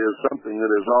 It is something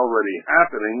that is already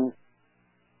happening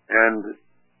and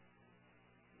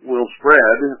will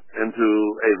spread into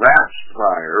a vast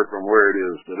fire from where it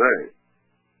is today.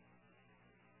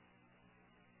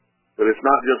 But it's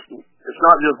not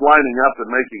just lining up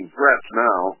and making threats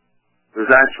now.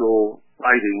 There's actual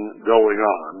fighting going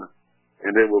on,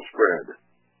 and it will spread.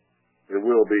 It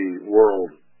will be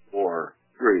World War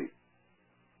III.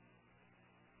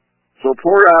 So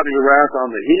pour out your wrath on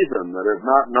the heathen that have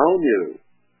not known you.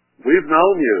 We've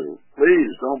known you.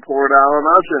 Please don't pour it out on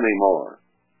us anymore.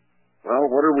 Well,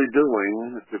 what are we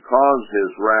doing to cause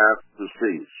his wrath to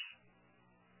cease?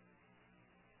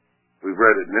 We've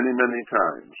read it many, many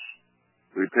times.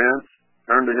 Repent,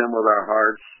 turn to him with our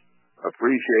hearts,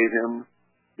 appreciate him,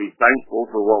 be thankful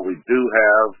for what we do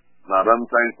have, not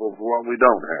unthankful for what we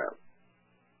don't have.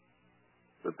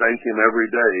 But thank him every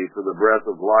day for the breath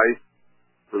of life,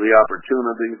 for the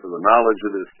opportunity, for the knowledge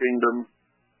of his kingdom,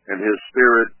 and his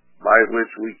spirit by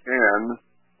which we can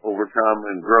overcome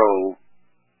and grow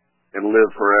and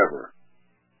live forever.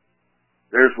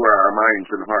 There's where our minds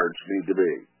and hearts need to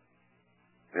be.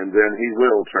 And then he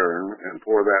will turn and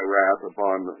pour that wrath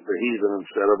upon the heathen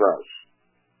instead of us.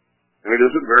 And it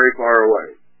isn't very far away.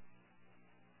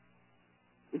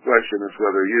 The question is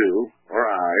whether you or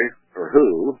I or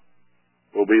who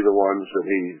will be the ones that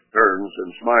he turns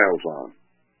and smiles on.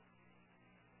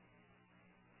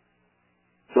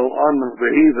 So on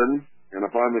the heathen and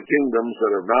upon the kingdoms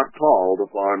that have not called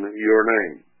upon your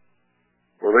name.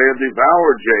 For they have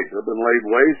devoured Jacob and laid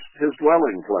waste his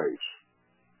dwelling place.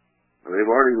 And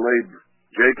they've already laid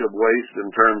Jacob waste in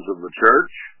terms of the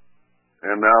church,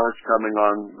 and now it's coming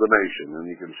on the nation. And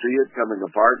you can see it coming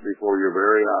apart before your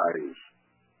very eyes.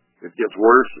 It gets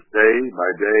worse day by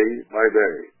day by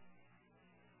day.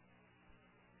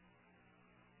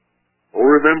 O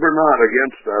remember not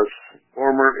against us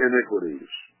former iniquities.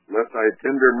 Let thy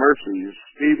tender mercies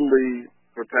speedily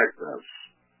protect us,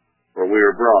 for we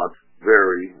are brought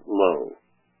very low.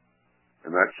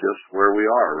 And that's just where we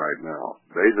are right now.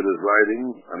 David is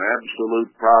writing an absolute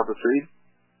prophecy,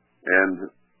 and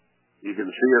you can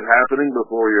see it happening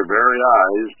before your very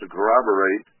eyes to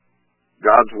corroborate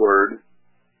God's word,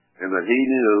 and that he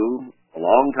knew a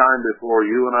long time before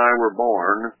you and I were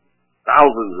born,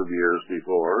 thousands of years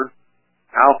before,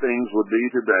 how things would be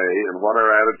today and what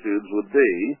our attitudes would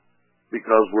be,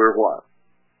 because we're what?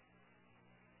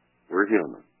 We're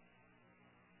human.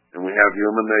 And we have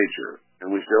human nature,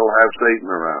 and we still have Satan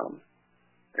around.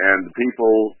 And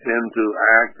people tend to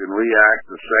act and react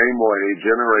the same way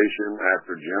generation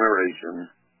after generation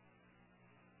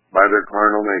by their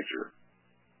carnal nature.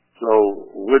 So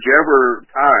whichever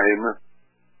time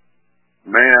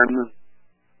man,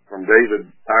 from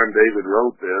time David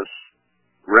wrote this,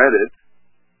 read it,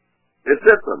 it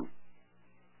fit them.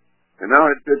 And now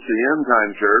it fits the end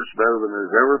time church better than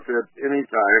it's ever fit any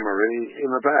time or any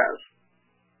in the past.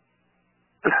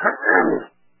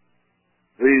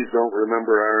 Please don't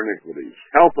remember our iniquities.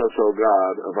 Help us, O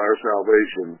God, of our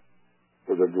salvation,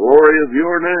 for the glory of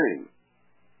your name,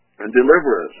 and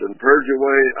deliver us and purge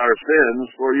away our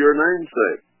sins for your name's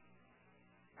sake.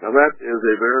 Now that is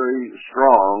a very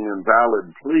strong and valid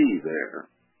plea there.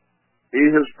 He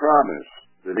has promised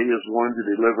that he is going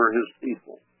to deliver his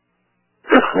people.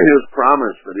 He has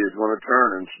promised that he is going to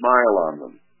turn and smile on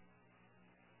them.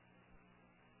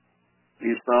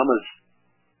 He's promised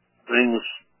things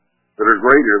that are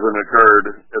greater than occurred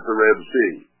at the Red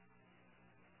Sea.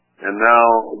 And now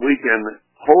we can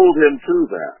hold him to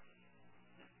that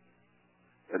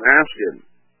and ask him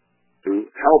to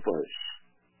help us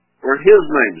for his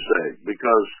name's sake,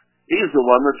 because he's the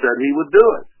one that said he would do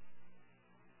it.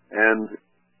 And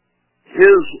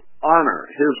his honor,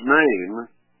 his name,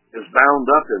 is bound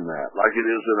up in that, like it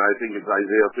is in, I think it's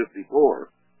Isaiah 54,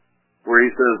 where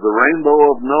he says the rainbow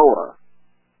of Noah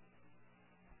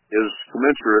is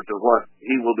commensurate to what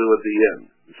he will do at the end.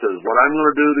 He says, what I'm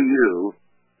going to do to you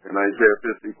in Isaiah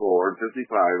 54 and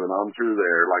 55 and on through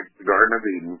there, like the Garden of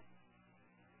Eden,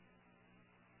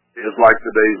 is like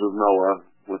the days of Noah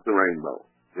with the rainbow.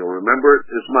 You'll remember it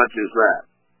as much as that.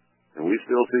 And we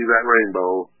still see that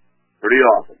rainbow pretty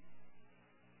often.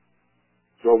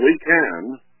 So we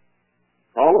can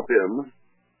call up him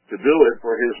to do it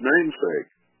for his name's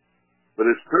sake. But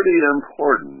it's pretty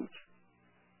important,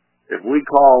 if we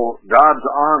call God's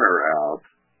honor out,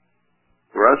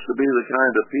 for us to be the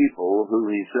kind of people who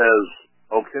he says,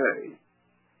 okay,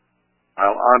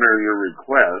 I'll honor your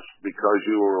request because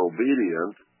you were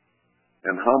obedient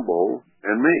and humble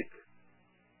and meek.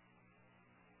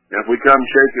 If we come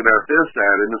shaking our fist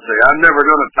at him and say, I'm never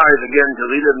going to tithe again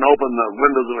because he didn't open the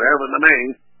windows of heaven to me,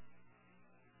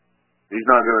 he's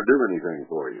not going to do anything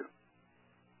for you.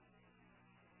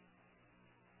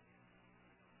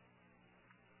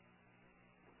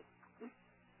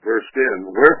 Verse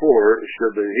 10, wherefore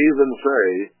should the heathen say,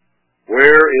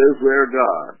 where is their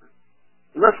God?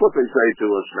 And that's what they say to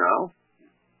us now.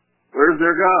 Where's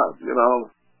their God? You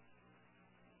know,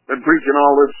 been preaching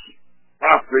all this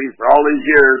prophecy for all these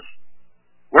years.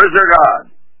 Where's their God?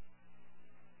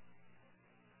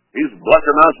 He's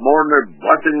blessing us more than they're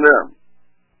blessing them.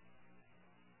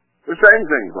 They're saying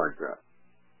things like that.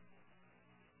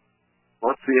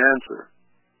 What's the answer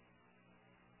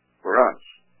for us?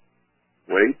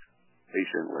 Wait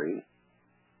patiently.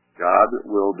 God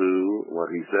will do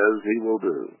what He says He will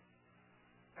do.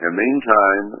 And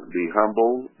meantime, be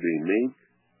humble, be meek,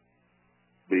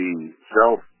 be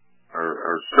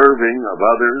serving of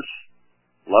others,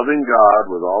 loving God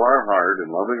with all our heart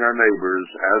and loving our neighbors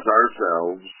as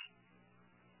ourselves,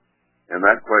 and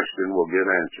that question will get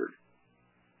answered.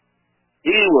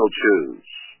 He will choose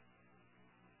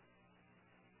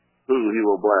who He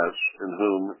will bless and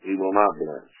whom He will not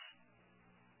bless.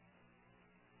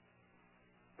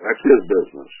 That's His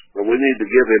business. But we need to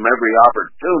give Him every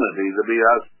opportunity to be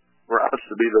for us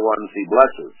to be the ones He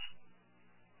blesses.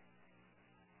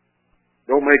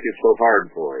 Don't make it so hard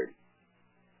for Him.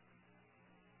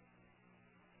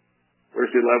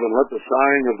 Verse 11, let the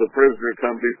sighing of the prisoner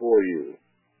come before you.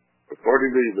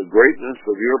 According to the greatness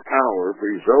of your power,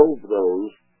 preserve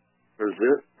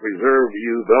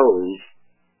you those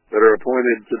that are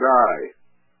appointed to die,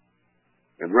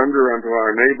 and render unto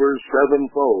our neighbors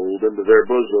sevenfold into their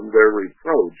bosom their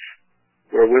reproach,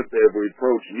 wherewith they have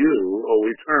reproached you, O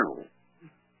Eternal.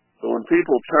 So when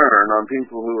people turn on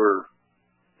people who are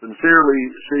sincerely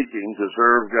seeking to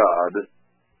serve God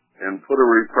and put a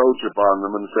reproach upon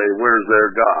them and say, where's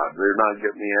their God? They're not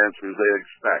getting the answers they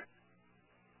expect.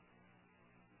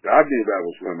 God knew that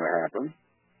was going to happen.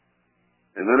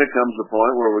 And then it comes a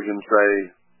point where we can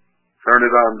say, turn it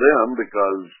on them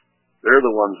because they're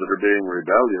the ones that are being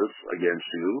rebellious against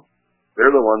you.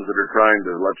 They're the ones that are trying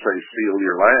to, let's say, steal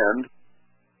your land,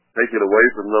 take it away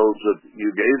from those that you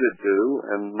gave it to,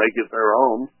 and make it their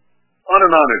own. On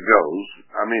and on it goes.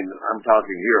 I mean, I'm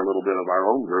talking here a little bit of our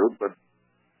own group, but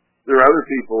there are other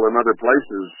people in other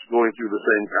places going through the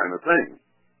same kind of thing.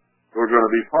 We're going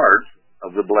to be part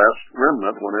of the blessed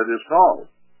remnant when it is called.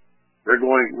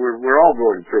 We're all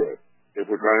going through it if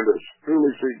we're trying to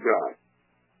truly seek God.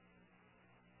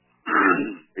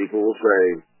 People will say,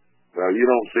 well, you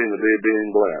don't seem to be being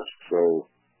blessed, so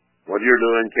what you're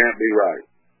doing can't be right.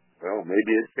 Well,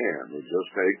 maybe it can. It just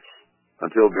takes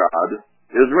until God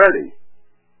is ready.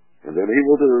 And then He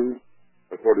will do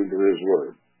according to His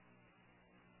word.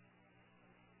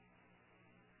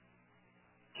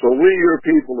 So we, your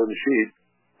people and sheep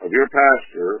of your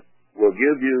pasture, will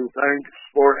give you thanks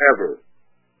forever.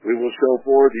 We will show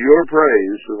forth your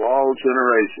praise to all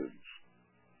generations.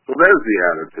 So there's the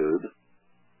attitude.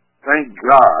 Thank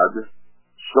God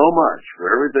so much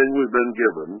for everything we've been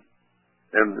given,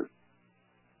 and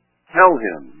tell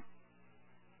Him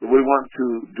that we want to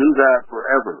do that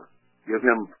forever. Give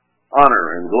Him honor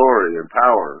and glory and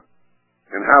power,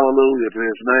 and hallelujah to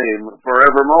His name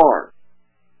forevermore.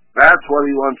 That's what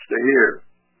He wants to hear.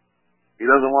 He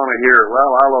doesn't want to hear,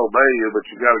 well, I'll obey you, but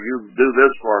you do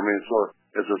this for me. So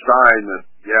it's a sign that,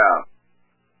 yeah,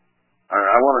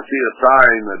 I want to see a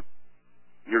sign that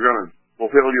you're going to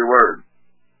fulfill your word.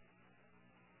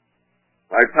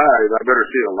 I tithe, I better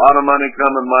see a lot of money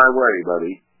coming my way,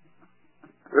 buddy.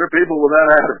 There are people with that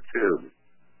attitude.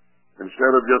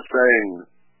 Instead of just saying,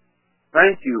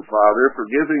 thank you, Father, for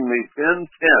giving me 10/10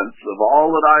 of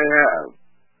all that I have.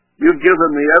 You've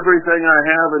given me everything I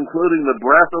have, including the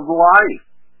breath of life.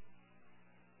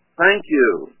 Thank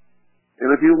you. And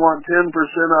if you want 10%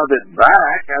 of it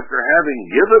back after having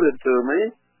given it to me,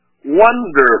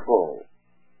 wonderful.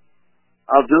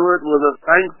 I'll do it with a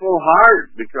thankful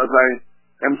heart because I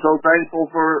am so thankful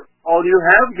for all you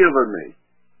have given me.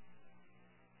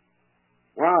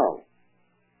 Wow.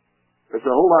 There's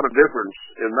a whole lot of difference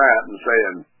in that and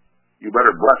saying, you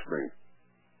better bless me.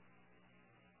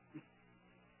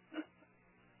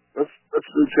 Let's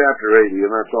do chapter 80,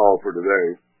 and that's all for today,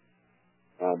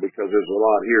 because there's a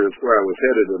lot here. It's where I was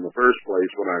headed in the first place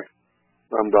when I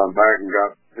thumbed on back and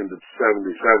got into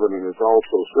 77, and it's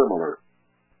also similar.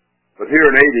 But here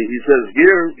in 80, he says,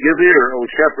 Give ear, O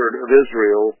shepherd of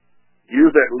Israel, you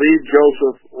that lead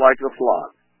Joseph like a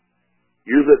flock.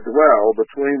 You that dwell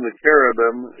between the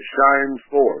cherubim shine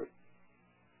forth.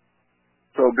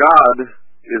 So God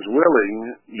is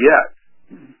willing yet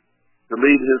to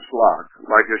lead His flock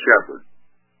like a shepherd.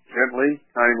 Gently,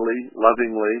 kindly,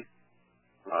 lovingly.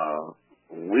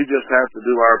 We just have to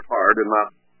do our part and not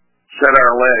set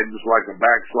our legs like a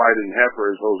backsliding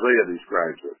heifer, as Hosea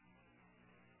describes it.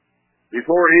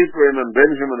 Before Ephraim and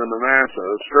Benjamin and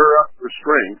Manasseh, stir up for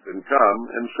strength and come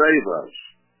and save us.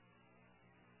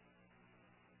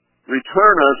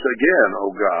 Return us again,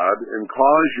 O God, and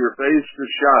cause your face to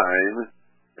shine,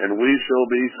 and we shall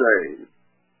be saved.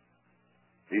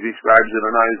 He describes it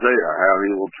in Isaiah, how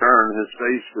He will turn His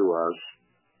face to us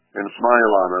and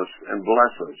smile on us and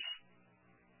bless us.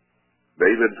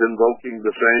 David's invoking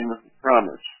the same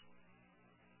promise.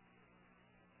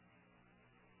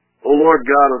 O Lord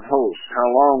God of hosts, how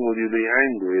long will you be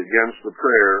angry against the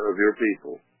prayer of your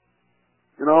people?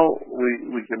 You know,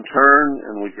 we can turn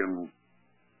and we can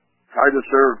try to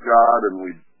serve God, and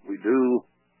we do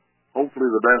hopefully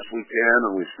the best we can,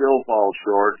 and we still fall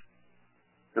short,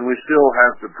 and we still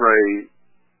have to pray,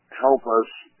 help us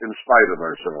in spite of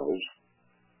ourselves,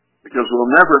 because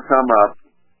we'll never come up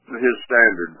to his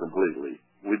standard completely.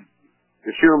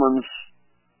 As humans,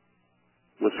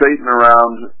 with Satan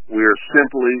around, we are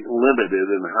simply limited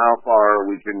in how far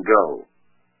we can go.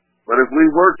 But if we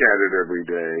work at it every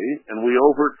day, and we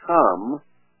overcome,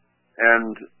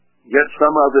 and get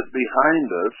some of it behind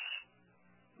us,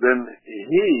 then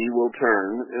he will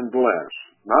turn and bless.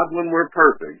 Not when we're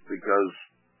perfect, because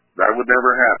that would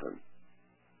never happen.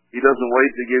 He doesn't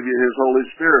wait to give you his Holy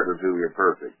Spirit until you're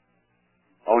perfect.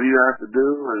 All you have to do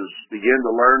is begin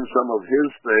to learn some of his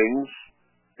things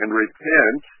and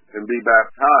repent and be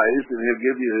baptized, and he'll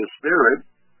give you his Spirit,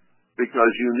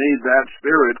 because you need that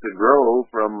Spirit to grow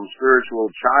from spiritual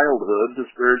childhood to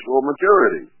spiritual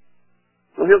maturity.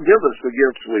 So he'll give us the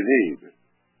gifts we need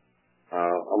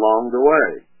along the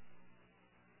way.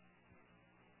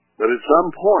 But at some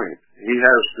point, he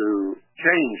has to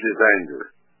change his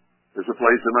anger. There's a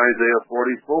place in Isaiah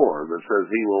 44 that says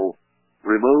he will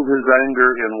remove his anger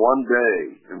in one day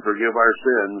and forgive our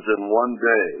sins in one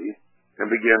day and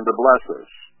begin to bless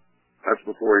us. That's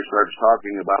before he starts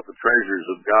talking about the treasures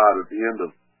of God at the end of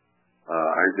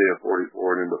Isaiah 44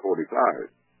 and into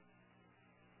 45.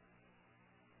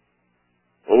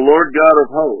 O Lord God of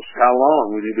hosts, how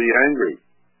long will you be angry?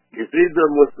 You feed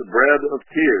them with the bread of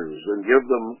tears and give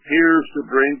them tears to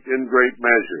drink in great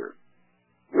measure.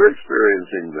 We're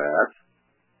experiencing that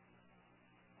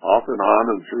off and on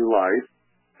and through life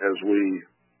as we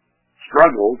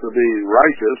struggle to be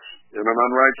righteous in an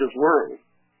unrighteous world.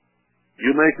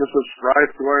 You make us a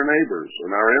strife to our neighbors,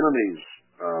 and our enemies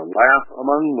laugh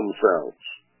among themselves.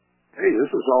 Hey, this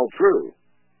is all true.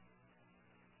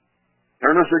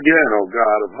 Turn us again, O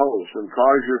God of hosts, and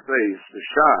cause your face to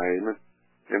shine,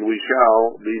 and we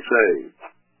shall be saved.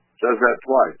 It says that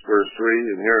twice, verse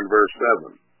 3 and here in verse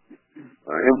 7.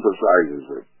 Emphasizes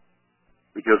it.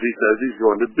 Because he says he's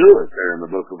going to do it there in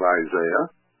the book of Isaiah,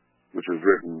 which was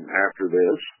written after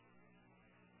this.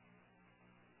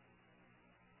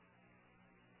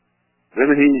 Then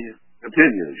he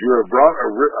continues, you have brought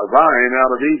a vine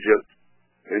out of Egypt,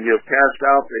 and you have cast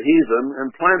out the heathen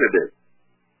and planted it.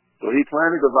 So he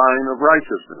planted a vine of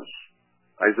righteousness.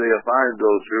 Isaiah 5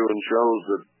 goes through and shows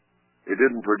that it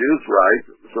didn't produce right,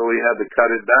 so he had to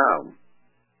cut it down.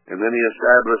 And then he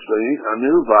established a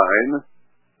new vine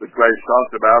that Christ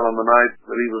talked about on the night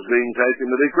that he was being taken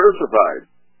to be crucified,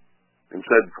 and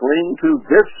said, cling to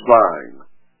this vine.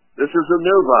 This is a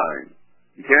new vine.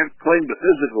 You can't cling to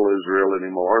physical Israel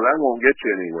anymore. That won't get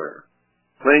you anywhere.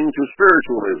 Cling to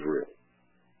spiritual Israel.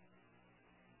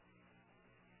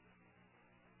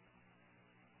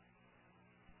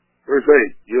 Verse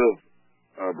 8, you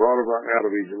have brought us out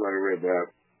of Egypt. I read that.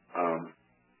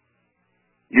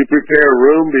 You prepare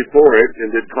room before it,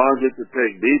 and did cause it to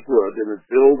take deep root, and it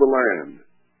filled the land.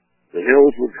 The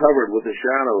hills were covered with the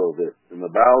shadow of it, and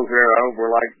the boughs thereof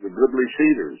were like the goodly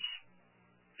cedars.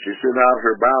 She sent out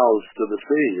her boughs to the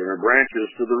sea, and her branches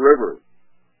to the river.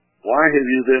 Why have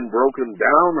you then broken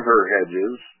down her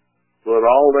hedges, so that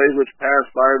all they which pass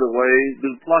by the way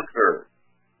do pluck her?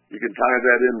 You can tie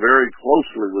that in very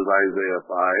closely with Isaiah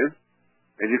 5.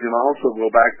 And you can also go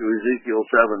back to Ezekiel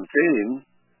 17,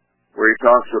 where he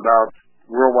talks about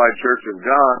Worldwide Church of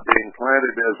God being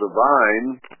planted as a vine,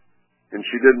 and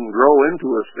she didn't grow into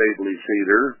a stately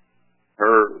cedar.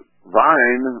 Her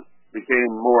vine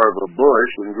became more of a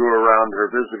bush and grew around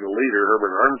her physical leader,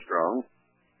 Herbert Armstrong,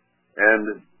 and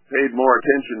paid more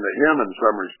attention to him in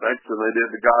some respects than they did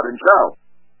to God himself.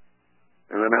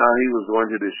 And then how he was going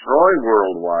to destroy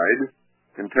Worldwide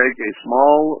and take a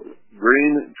small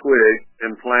green twig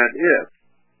and plant it.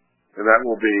 And that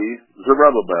will be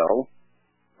Zerubbabel,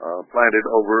 planted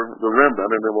over the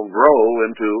remnant, and it will grow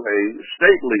into a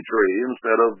stately tree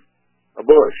instead of a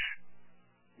bush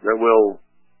that will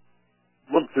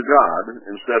look to God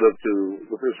instead of to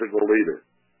the physical leader.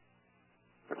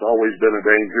 It's always been a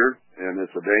danger, and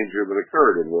it's a danger that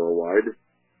occurred in Worldwide,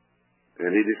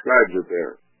 and he describes it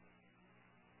there.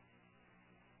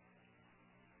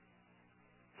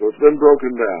 So it's been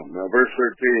broken down. Now, verse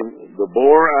 13, the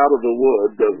boar out of the wood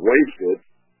does waste it,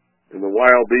 and the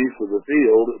wild beast of the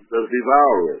field does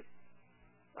devour it.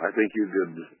 I think you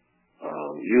could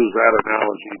use that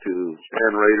analogy to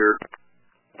Stan Rader.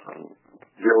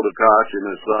 Koch and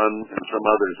his son and some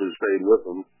others who stayed with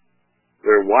them.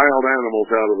 They're wild animals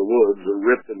out of the woods that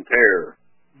rip and tear.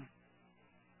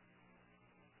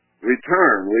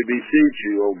 Return, we beseech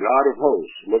you, O God of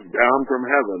hosts, look down from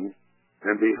heaven,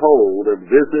 and behold, and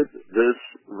visit this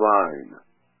vine.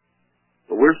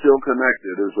 But we're still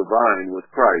connected as a vine with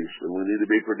Christ, and we need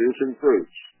to be producing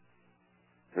fruits.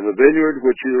 And the vineyard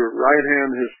which your right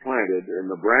hand has planted, and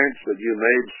the branch that you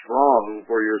made strong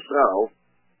for yourself,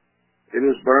 it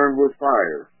is burned with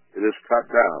fire, it is cut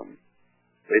down.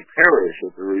 They perish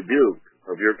at the rebuke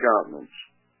of your countenance.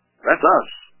 That's us.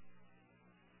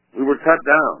 We were cut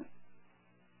down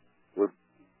with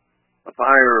a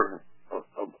fire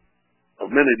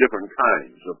of many different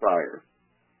kinds of fire.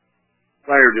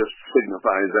 Fire just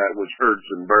signifies that which hurts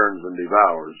and burns and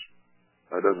devours.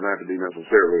 It doesn't have to be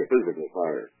necessarily a physical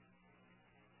fire.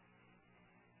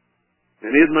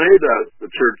 And he had made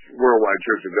the church, Worldwide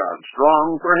Church of God,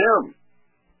 strong for him.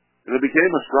 And it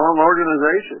became a strong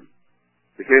organization.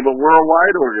 It became a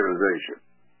worldwide organization.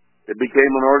 It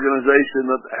became an organization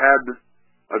that had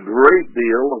a great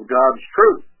deal of God's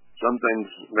truth. Some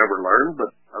things never learned,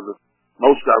 but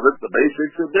most of it, the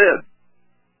basics, it did.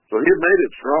 So he had made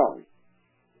it strong.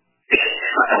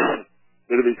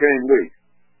 But it became weak.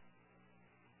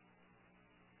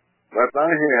 Let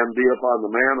thy hand be upon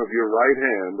the man of your right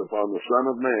hand, upon the Son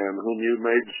of Man, whom you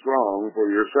made strong for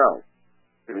yourself.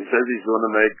 And he says he's going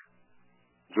to make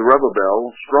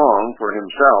Zerubbabel strong for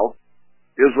himself,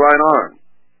 his right arm.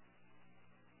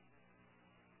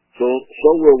 So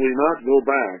will we not go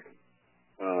back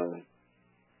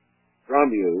from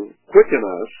you. Quicken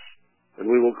us, and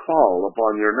we will call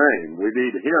upon your name. We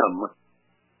need him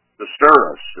to stir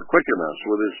us, to quicken us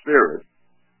with his Spirit.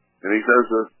 And he says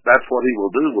that that's what he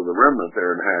will do with the remnant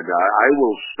there in Haggai. I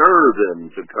will stir them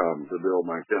to come to build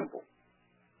my temple.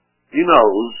 He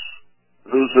knows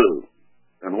who's who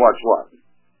and what's what.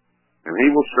 And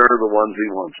he will stir the ones he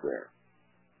wants there.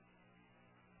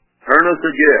 Turn us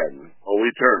again, O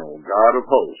eternal God of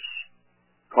hosts.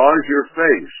 Cause your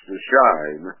face to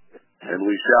shine, and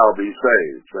we shall be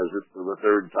saved. Says it for the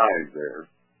third time there.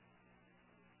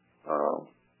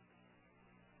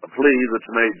 A plea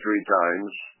that's made 3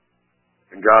 times.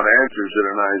 And God answers it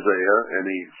in Isaiah, and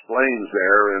he explains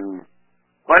there in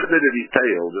quite a bit of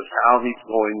detail just how he's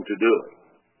going to do it.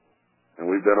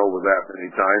 And we've been over that many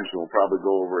times, and we'll probably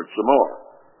go over it some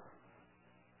more.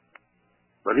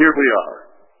 But here we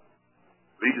are.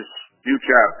 These few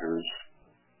chapters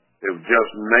have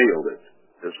just nailed it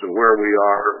as to where we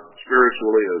are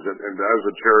spiritually and as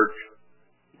a church,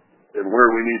 and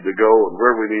where we need to go and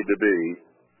where we need to be,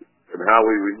 and how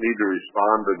we need to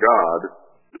respond to God.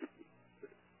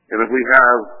 And if we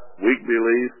have weak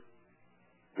belief,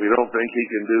 we don't think he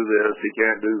can do this, he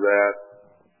can't do that,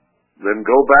 then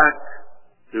go back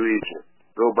to Egypt.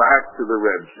 Go back to the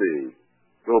Red Sea.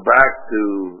 Go back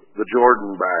to the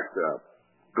Jordan backed up.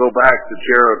 Go back to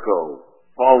Jericho,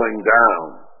 falling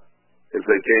down as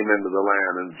they came into the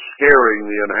land and scaring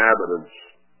the inhabitants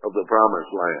of the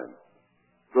promised land.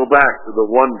 Go back to the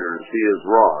wonders he has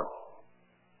wrought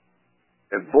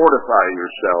and fortify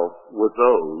yourself with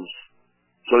those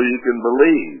so you can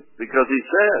believe, because he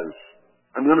says,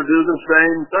 I'm going to do the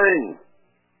same thing.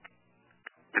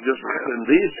 I just read in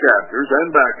these chapters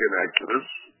and back in Exodus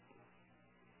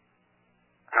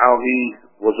how he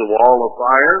was a wall of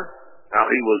fire, how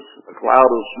he was a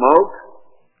cloud of smoke,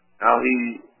 how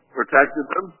he protected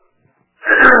them.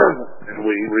 And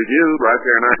we reviewed right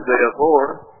there in Isaiah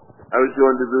 4, I was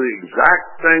going to do the exact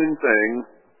same thing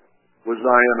with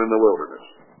Zion in the wilderness.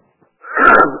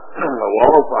 A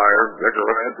wall of fire,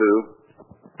 Zechariah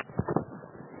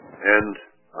 2, and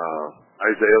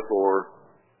Isaiah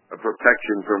 4, a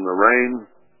protection from the rain,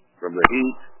 from the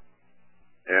heat,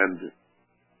 and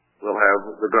we'll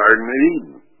have the Garden of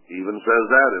Eden. He even says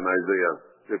that in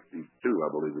Isaiah 52,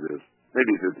 I believe it is,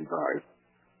 maybe 55.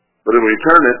 But if we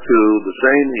turn it to the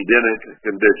same Edenic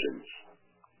conditions,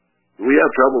 do we have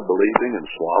trouble believing and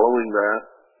swallowing that?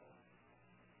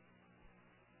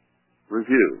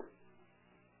 Review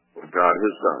what God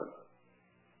has done,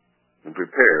 and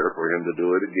prepare for him to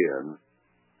do it again,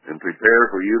 and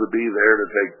prepare for you to be there to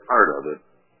take part of it,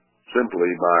 simply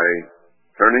by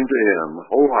turning to him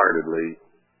wholeheartedly,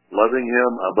 loving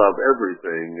him above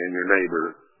everything and your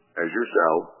neighbor as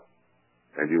yourself,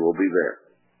 and you will be there.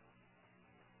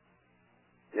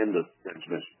 End of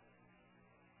transmission.